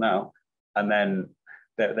assistant's job now, and then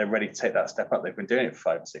they're ready to take that step up. They've been doing it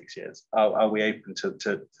for 5 or 6 years. Are we open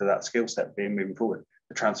to that skill set being moving forward?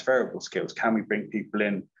 The transferable skills, can we bring people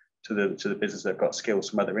in to the business that have got skills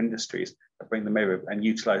from other industries and bring them over and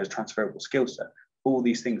utilize a transferable skill set? All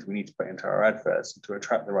these things we need to put into our adverts to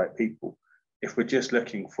attract the right people. If we're just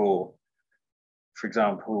looking for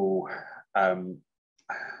example,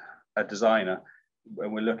 a designer,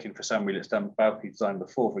 when we're looking for somebody that's done balcony design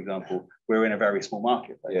before, for example, we're in a very small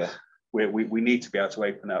marketplace. Yeah. We need to be able to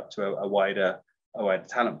open up to a wider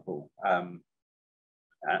talent pool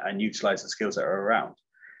and utilize the skills that are around.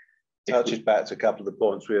 Touches back to a couple of the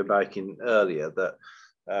points we were making earlier, that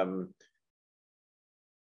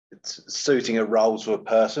it's suiting a role to a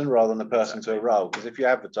person rather than a person to a role. Because if you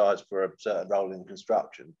advertise for a certain role in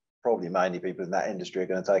construction, probably mainly people in that industry are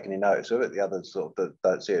going to take any notice of it. The others sort of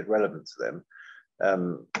don't see it relevant to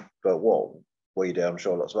them. But what we do, I'm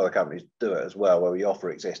sure lots of other companies do it as well, where we offer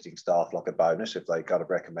existing staff like a bonus if they kind of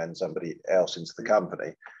recommend somebody else into the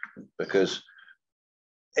company, because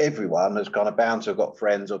everyone is kind of bound to have got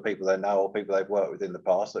friends or people they know or people they've worked with in the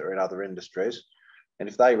past that are in other industries. And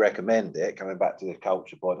if they recommend it, coming back to the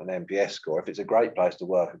culture point and NPS score, if it's a great place to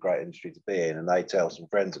work, a great industry to be in, and they tell some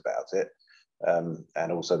friends about it,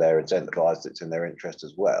 and also they're incentivized, it's in their interest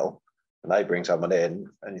as well, and they bring someone in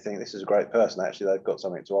and you think this is a great person, actually they've got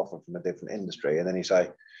something to offer from a different industry, and then you say,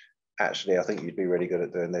 actually I think you'd be really good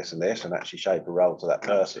at doing this and this, and actually shape a role to that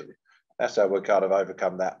person, that's how we kind of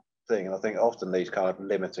overcome that thing. And I think often these kind of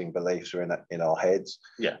limiting beliefs are in our heads.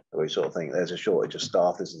 Yeah. We sort of think there's a shortage of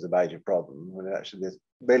staff, this is a major problem, when actually there's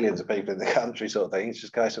millions of people in the country sort of thing. It's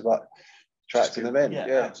just a case of like attracting them in. Yeah,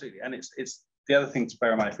 Yeah, absolutely. And it's the other thing to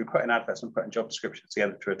bear in mind, if we put in adverts and putting job descriptions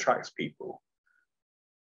together to attract people,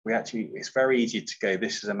 it's very easy to go,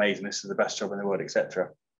 this is amazing, this is the best job in the world, etc.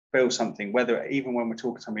 Build something, whether even when we're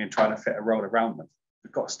talking to somebody and trying to fit a role around them,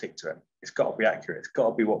 we've got to stick to it. It's got to be accurate. It's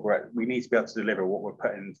got to be we need to be able to deliver what we're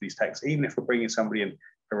putting into these texts. Even if we're bringing somebody in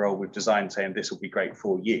a role we've designed saying this will be great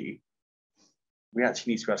for you, we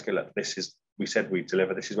actually need to be able to go, look, we said we'd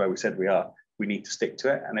deliver, this is where we said we are. We need to stick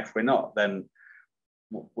to it. And if we're not, then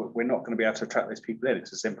we're not going to be able to attract those people in.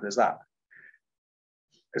 It's as simple as that.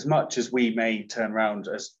 As much as we may turn around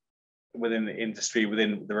as within the industry,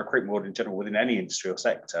 within the recruitment world in general, within any industry or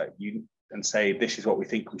sector, and say, this is what we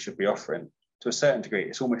think we should be offering, to a certain degree,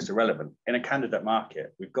 it's almost irrelevant. In a candidate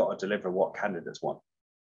market, we've got to deliver what candidates want.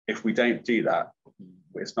 If we don't do that,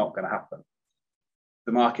 it's not going to happen.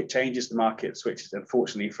 The market changes, the market switches.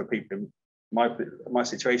 Unfortunately, for people in my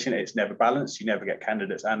situation, it's never balanced. You never get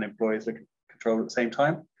candidates and employers that control at the same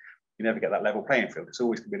time. You never get that level playing field. It's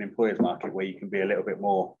always going to be an employer's market where you can be a little bit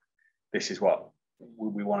more, this is what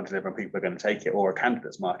we want to deliver and people are going to take it, or a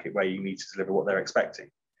candidate's market where you need to deliver what they're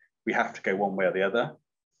expecting. We have to go one way or the other.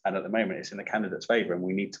 And at the moment, it's in the candidate's favour, and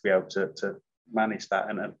we need to be able to manage that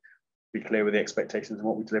and be clear with the expectations and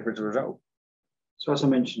what we deliver as a result. So as I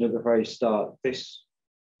mentioned at the very start, this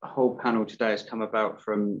whole panel today has come about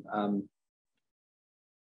from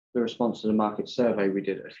the response to the market survey we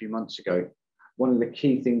did a few months ago. One of the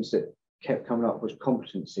key things that kept coming up was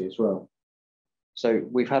competency as well. So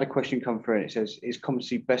we've had a question come through and it says, is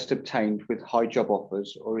competency best obtained with high job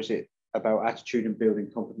offers, or is it about attitude and building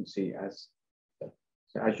competency as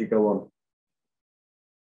you go on?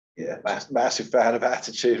 Yeah, massive fan of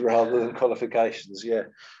attitude rather than qualifications. Yeah.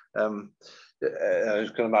 I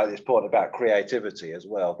was going to make this point about creativity as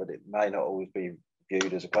well, but it may not always be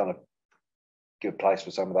viewed as a kind of good place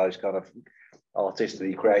for some of those kind of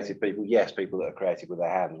artistically creative people. Yes, people that are creative with their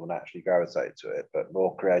hands will naturally gravitate to it, but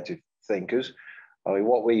more creative thinkers. I mean,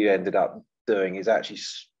 what we ended up doing is actually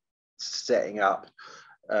setting up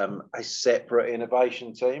a separate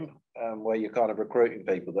innovation team where you're kind of recruiting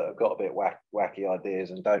people that have got a bit wacky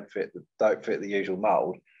ideas and don't fit the usual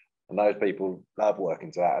mold. And those people love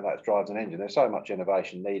working to that, and that drives an engine. There's so much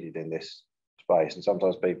innovation needed in this space, and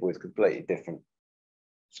sometimes people with completely different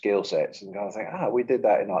skill sets and kind of think, we did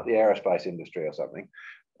that in like the aerospace industry or something,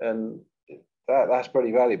 and that's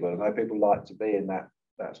pretty valuable. And though people like to be in that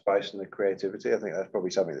space and the creativity, I think that's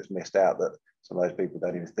probably something that's missed out, that some of those people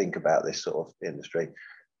don't even think about this sort of industry.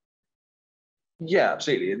 Yeah,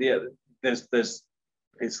 absolutely. Yeah, it's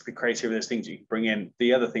the creativity, there's things you can bring in.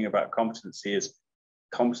 The other thing about competency is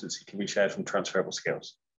competency can be shared from transferable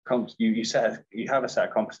skills. You have a set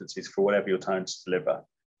of competencies for whatever you're trying to deliver.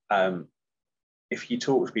 If you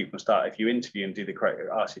talk to people and if you interview and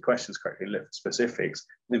ask your questions correctly and look for specifics,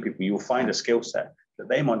 then you'll find a skill set that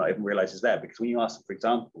they might not even realize is there, because when you ask them for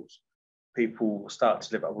examples, people start to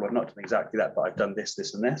deliver, well, I've not done exactly that, but I've done this,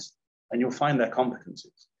 this, and this, and you'll find their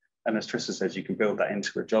competencies. And as Trista says, you can build that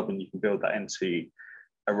into a job, and you can build that into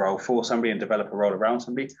a role for somebody and develop a role around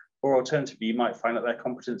somebody. Or alternatively, you might find that their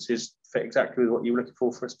competencies fit exactly with what you're looking for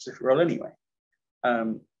a specific role anyway.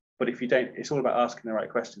 But if you don't, it's all about asking the right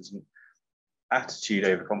questions, and attitude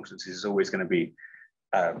over competencies is always going to be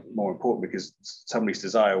more important, because somebody's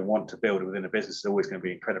desire and want to build within a business is always going to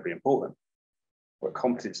be incredibly important. But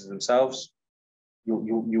competencies themselves, you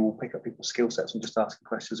will pick up people's skill sets and just asking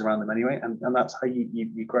questions around them anyway, and that's how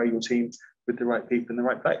you grow your team with the right people in the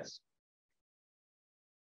right place.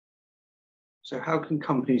 So how can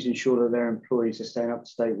companies ensure that their employees are staying up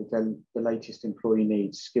to date with the latest employee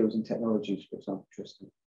needs, skills and technologies, for example,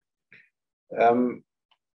 Tristan?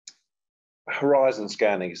 Horizon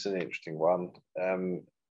scanning is an interesting one.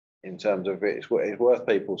 In terms of it's worth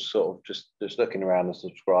people sort of just looking around and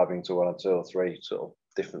subscribing to one or two or three sort of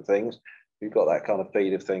different things. You've got that kind of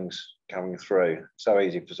feed of things coming through. So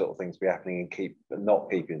easy for sort of things to be happening and not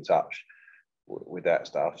keep in touch with that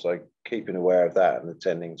stuff. So keeping aware of that and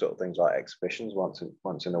attending sort of things like exhibitions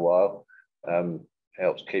once in a while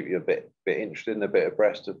helps keep you a bit interested and a bit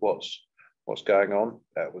abreast of what's going on.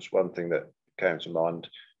 That was one thing that came to mind.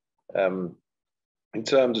 In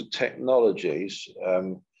terms of technologies,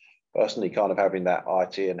 personally kind of having that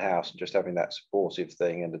IT in-house and just having that supportive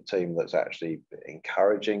thing and a team that's actually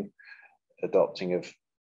encouraging adopting of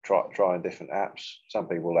trying different apps. Some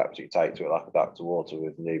people will absolutely take to it like a duck to water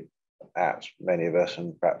with new apps. Many of us,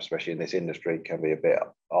 and perhaps especially in this industry, can be a bit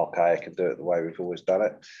archaic and do it the way we've always done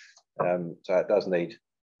it. So it does need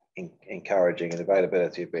encouraging and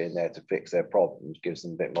availability of being there to fix their problems gives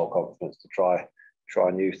them a bit more confidence to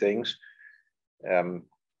try new things.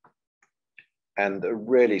 And a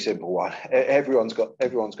really simple one, everyone's got a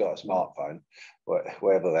smartphone,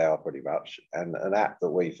 wherever they are pretty much, and an app that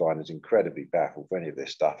we find is incredibly powerful for any of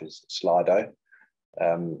this stuff is Slido.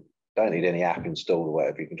 Don't need any app installed or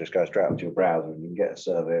whatever, you can just go straight onto your browser and you can get a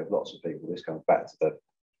survey of lots of people. This comes back to the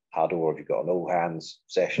huddle, or if you've got an all hands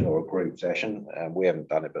session or a group session. We haven't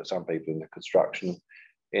done it, but some people in the construction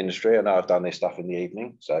industry, I know I've done this stuff in the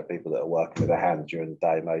evening, so people that are working with their hands during the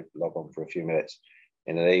day may log on for a few minutes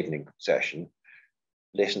in an evening session,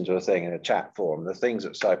 listen to a thing in a chat forum. The things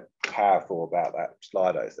that's so powerful about that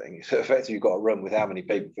Slido thing is effectively you've got a room with how many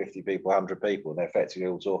people, 50 people, 100 people, and they're effectively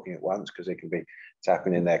all talking at once because they can be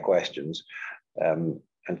tapping in their questions, and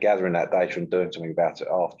gathering that data and doing something about it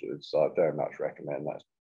afterwards. So I very much recommend that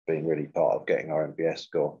being really part of getting our NPS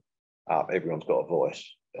score up. Everyone's got a voice.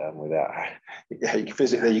 Without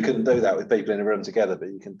physically, you couldn't do that with people in a room together,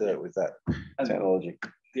 but you can do it with that technology.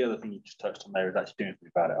 The other thing you just touched on there is actually doing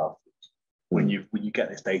something about it afterwards. When you get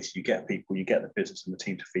this data, you get people, you get the business and the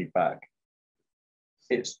team to feedback.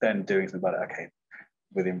 It's then doing something about it. Okay,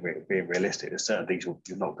 within being realistic, there's certain things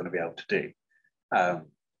you're not going to be able to do. But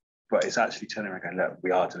it's actually turning around and going, look, we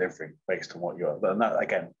are delivering based on what you're. And that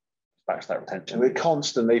again, back to that retention. And we're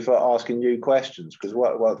constantly for asking new questions, because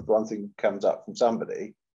what one thing comes up from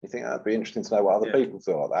somebody, you think that'd be interesting to know what other people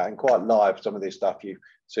feel like that. And quite live, some of this stuff, as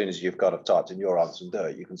soon as you've kind of typed in your answer and do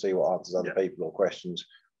it, you can see what answers other people or questions,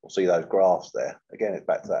 or see those graphs there. Again, it's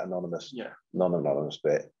back to that anonymous, non-anonymous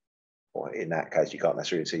bit. Or in that case, you can't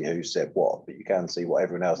necessarily see who said what, but you can see what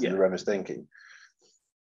everyone else in the room is thinking.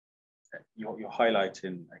 You're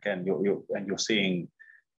highlighting again. You'll see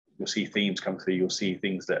themes come through. You'll see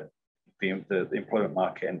things that the employment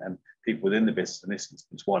market and people within the business in this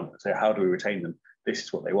instance want. So how do we retain them? This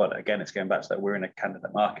is what they want. Again, it's going back to that we're in a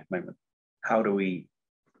candidate market moment. How do we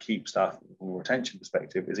keep staff from a retention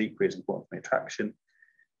perspective is equally as important for the attraction.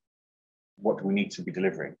 What do we need to be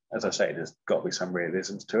delivering? As I say, there's got to be some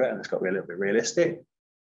realism to it, and it's got to be a little bit realistic.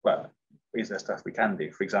 But is there stuff we can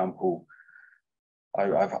do? For example,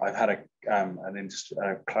 I've had a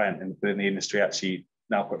client within the industry actually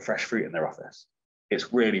now put fresh fruit in their office.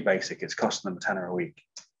 It's really basic. It's costing them £10 a week,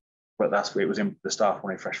 but it was in the staff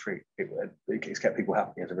wanting fresh fruit. It's kept people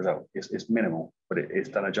happy as a result. It's minimal, but it's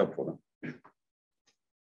done a job for them.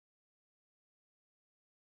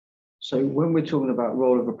 So when we're talking about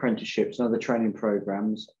role of apprenticeships and other training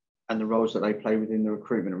programs and the roles that they play within the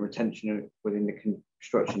recruitment and retention within the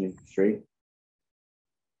construction industry,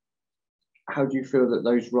 how do you feel that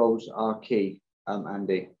those roles are key,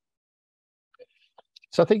 Andy?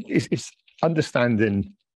 So I think it's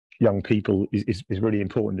understanding young people is really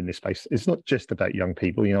important in this space. It's not just about young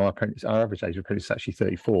people. You know, our average age of apprentice is actually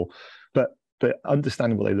 34, but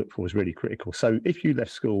understanding what they look for is really critical. So if you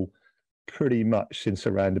left school pretty much since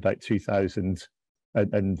around about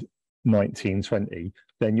 2019, 20,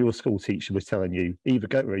 then your school teacher was telling you either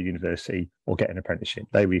go to a university or get an apprenticeship.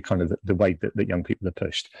 They were kind of the way that young people are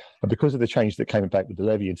pushed. And because of the change that came about with the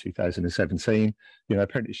levy in 2017, you know,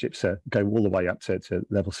 apprenticeships go all the way up to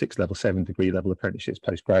level 6, level 7 degree level apprenticeships,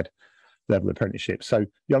 postgrad level apprenticeships. So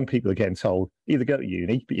young people are getting told either go to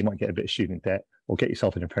uni, but you might get a bit of student debt, or get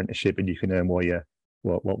yourself an apprenticeship and you can earn while you're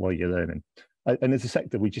learning. And as a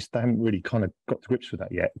sector, we just haven't really kind of got to grips with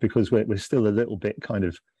that yet, because we're still a little bit kind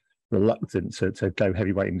of reluctant to go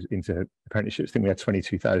heavyweight into apprenticeships. I think we had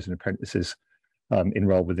 22,000 apprentices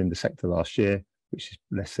enrolled within the sector last year, which is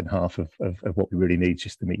less than half of what we really need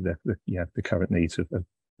just to meet the current needs of the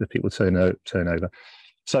people turnover.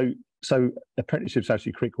 So apprenticeship's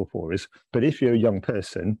actually critical for us. But if you're a young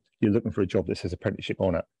person, you're looking for a job that says apprenticeship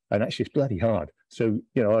on it, and actually it's bloody hard. So,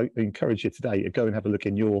 you know, I encourage you today to go and have a look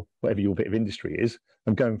in whatever your bit of industry is,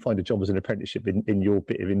 and go and find a job as an apprenticeship in your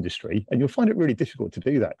bit of industry. And you'll find it really difficult to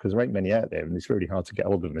do that because there ain't many out there, and it's really hard to get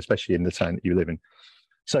hold of them, especially in the town that you live in.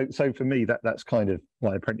 So for me, that's kind of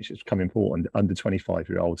why apprenticeships become important. Under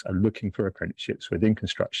 25-year-olds are looking for apprenticeships within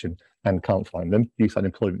construction and can't find them. Youth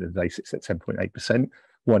unemployment today sits at 10.8%.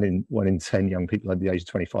 One in 10 young people under the age of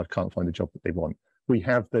 25 can't find the job that they want. We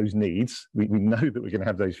have those needs. We know that we're going to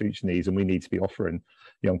have those future needs, and we need to be offering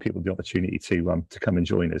young people the opportunity to come and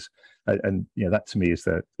join us. And you know, that to me is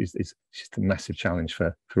just a massive challenge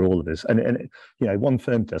for all of us. And you know, one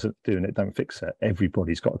firm doesn't doing it, don't fix it.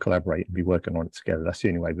 Everybody's got to collaborate and be working on it together. That's the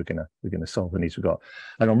only way we're going to solve the needs we've got.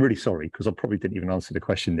 And I'm really sorry because I probably didn't even answer the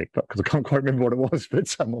question, Nick, but because I can't quite remember what it was.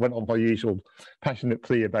 But I went on my usual passionate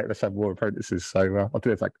plea about let's have more apprentices. So I don't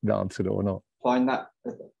know if that answered it or not. Find that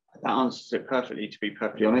answers it perfectly, to be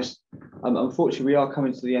perfectly honest. Unfortunately, we are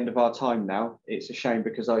coming to the end of our time now. It's a shame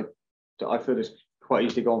because I feel it's quite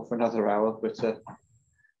easily gone for another hour, but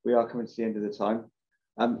we are coming to the end of the time.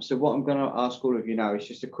 So what I'm going to ask all of you now is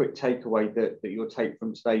just a quick takeaway that you'll take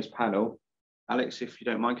from today's panel. Alex, if you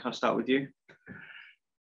don't mind, can I start with you?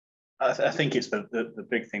 I think it's the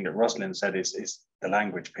big thing that Rosalind said is the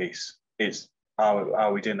language piece. Is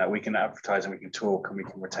are we doing that? We can advertise and we can talk and we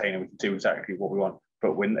can retain and we can do exactly what we want.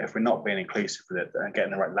 But if we're not being inclusive with it and getting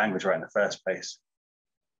the right language right in the first place,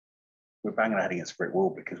 we're banging our head against a brick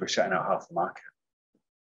wall because we're shutting out half the market.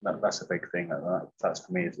 That's a big thing. That's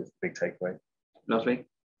for me is a big takeaway. Lovely.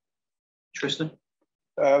 Tristan?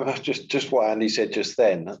 Just what Andy said just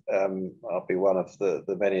then. I'll be one of the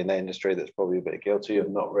many in the industry that's probably a bit guilty of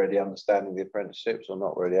not really understanding the apprenticeships or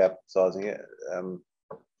not really advertising it.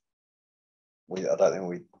 I don't think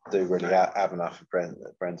we do really have enough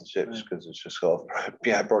apprenticeships because it's just sort of,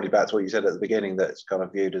 yeah, probably back to what you said at the beginning, that it's kind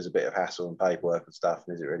of viewed as a bit of hassle and paperwork and stuff.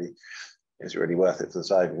 And is it really worth it for the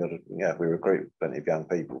saving? Yeah, we recruit plenty of young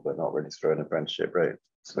people, but not really through an apprenticeship route.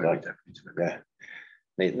 So yeah,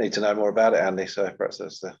 need to know more about it, Andy. So perhaps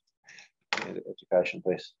that's the education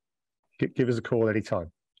piece. Give us a call anytime.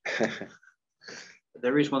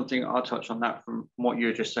 There is one thing I'll touch on that from what you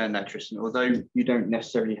were just saying there, Tristan. Although you don't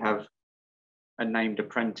necessarily have a named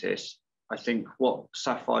apprentice, I think what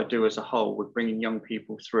Sapphire do as a whole with bringing young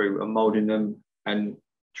people through and moulding them and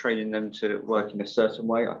training them to work in a certain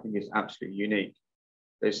way, I think is absolutely unique.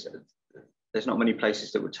 There's not many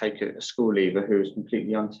places that would take a school leaver who is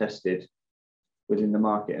completely untested within the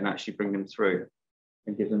market and actually bring them through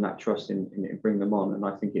and give them that trust in bring them on. And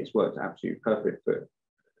I think it's worked absolutely perfect for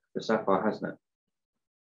Sapphire, hasn't it?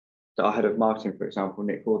 Our head of marketing, for example,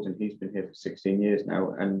 Nick Gordon, he's been here for 16 years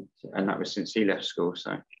now, and that was since he left school.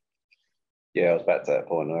 So yeah, I was back to that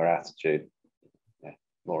point. Our attitude, yeah,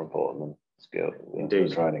 more important than skill.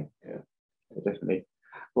 Indeed, training. Yeah, definitely.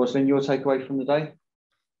 Rosalind, your takeaway from the day?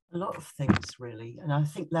 A lot of things, really, and I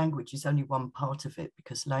think language is only one part of it,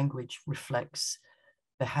 because language reflects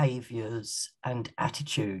behaviors and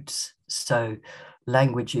attitudes. So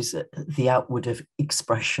language is the outward of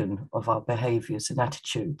expression of our behaviors and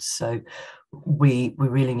attitudes. So we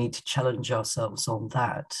really need to challenge ourselves on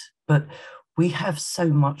that. But we have so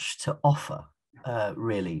much to offer,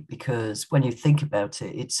 really, because when you think about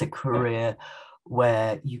it, it's a career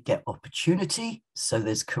where you get opportunity. So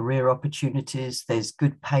there's career opportunities, there's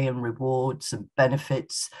good pay and rewards and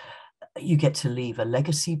benefits. You get to leave a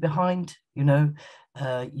legacy behind, you know.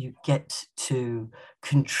 You get to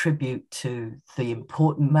contribute to the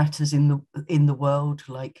important matters in the world,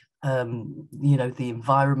 like you know, the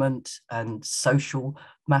environment and social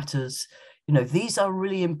matters. You know, these are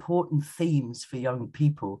really important themes for young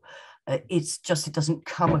people. It's just, it doesn't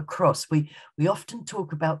come across. We often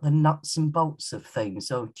talk about the nuts and bolts of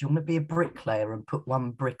things. Oh, do you want to be a bricklayer and put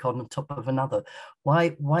one brick on top of another? Why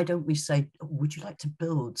don't we say, would you like to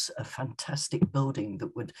build a fantastic building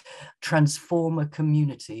that would transform a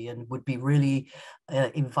community and would be really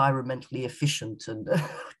environmentally efficient? And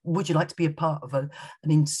would you like to be a part of an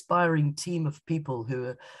inspiring team of people who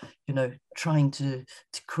are, you know, trying to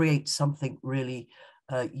create something really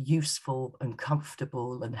useful and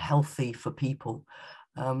comfortable and healthy for people?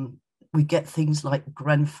 We get things like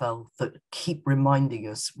Grenfell that keep reminding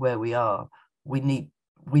us where we are. We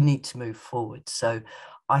need to move forward. So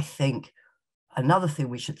I think another thing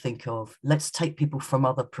we should think of, let's take people from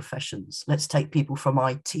other professions. Let's take people from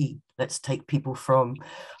IT. Let's take people from,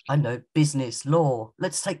 I know, business, law.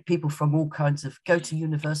 Let's take people from all kinds of, go to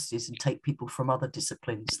universities and take people from other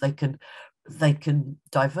disciplines. They can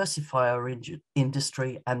diversify our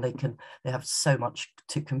industry, and they have so much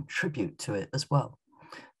to contribute to it as well.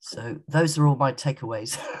 So those are all my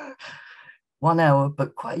takeaways. 1 hour,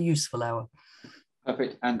 but quite a useful hour.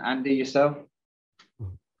 Perfect. And Andy, yourself?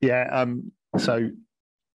 Yeah, so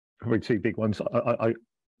probably two big ones.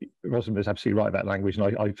 Rosalind was absolutely right about language,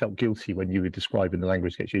 and I felt guilty when you were describing the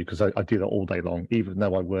language gets used, because I do that all day long, even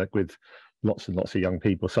though I work with lots and lots of young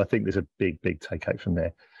people. So I think there's a big takeout from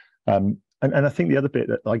there. And I think the other bit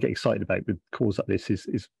that I get excited about with calls like this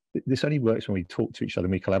is this only works when we talk to each other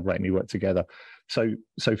and we collaborate and we work together. So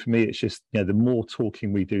for me, it's just, you know, the more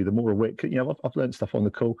talking we do, the more aware, you know, I've learned stuff on the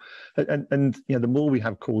call, and you know, the more we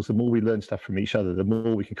have calls, the more we learn stuff from each other, the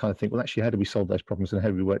more we can kind of think, well, actually, how do we solve those problems and how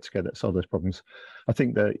do we work together to solve those problems? I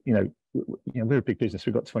think that, you know, we're a big business.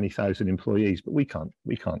 We've got 20,000 employees, but we can't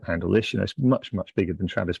handle this. You know, it's much bigger than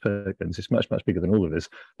Travis Perkins. It's much bigger than all of us.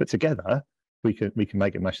 But together, we can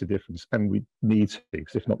make a massive difference, and we need to,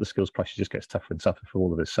 because if not, the skills pressure just gets tougher and tougher for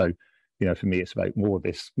all of us. So, you know, for me, it's about more of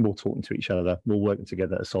this, more talking to each other, more working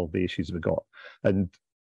together to solve the issues we've got. And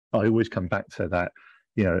I always come back to that,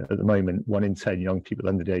 you know, at the moment, 1 in 10 young people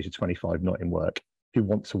under the age of 25 not in work, who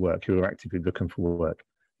want to work, who are actively looking for work.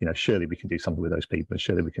 You know, surely we can do something with those people, and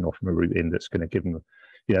surely we can offer them a route in that's going to give them,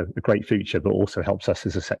 you know, a great future, but also helps us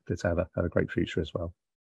as a sector to have a great future as well.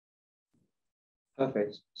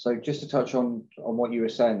 Perfect. So just to touch on what you were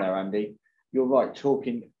saying there, Andy, you're right.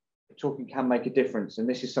 Talking can make a difference, and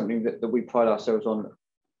this is something that we pride ourselves on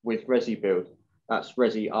with resi.build. That's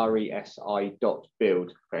resi,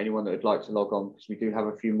 resi.build, for anyone that would like to log on, because we do have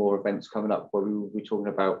a few more events coming up where we will be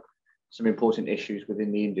talking about some important issues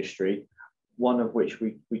within the industry. One of which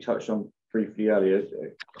we touched on briefly earlier,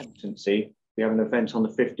 competency. We have an event on the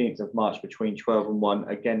 15th of March between 12 and 1,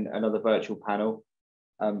 again, another virtual panel.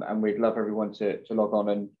 And we'd love everyone to log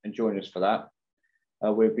on and join us for that.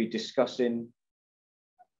 We'll be discussing,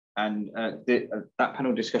 and that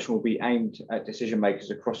panel discussion will be aimed at decision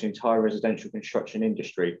makers across the entire residential construction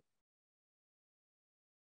industry.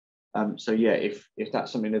 So yeah, if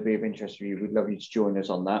that's something that'd be of interest to you, we'd love you to join us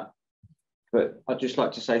on that. But I'd just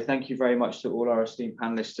like to say thank you very much to all our esteemed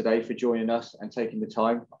panelists today for joining us and taking the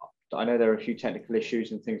time. I know there are a few technical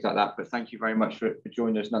issues and things like that, but thank you very much for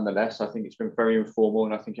joining us nonetheless. I think it's been very informal,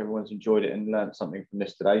 and I think everyone's enjoyed it and learned something from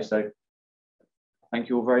this today. So thank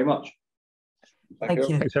you all very much. Thank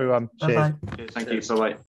you. Thanks everyone. Bye-bye. Cheers. Thank you.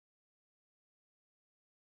 Bye-bye.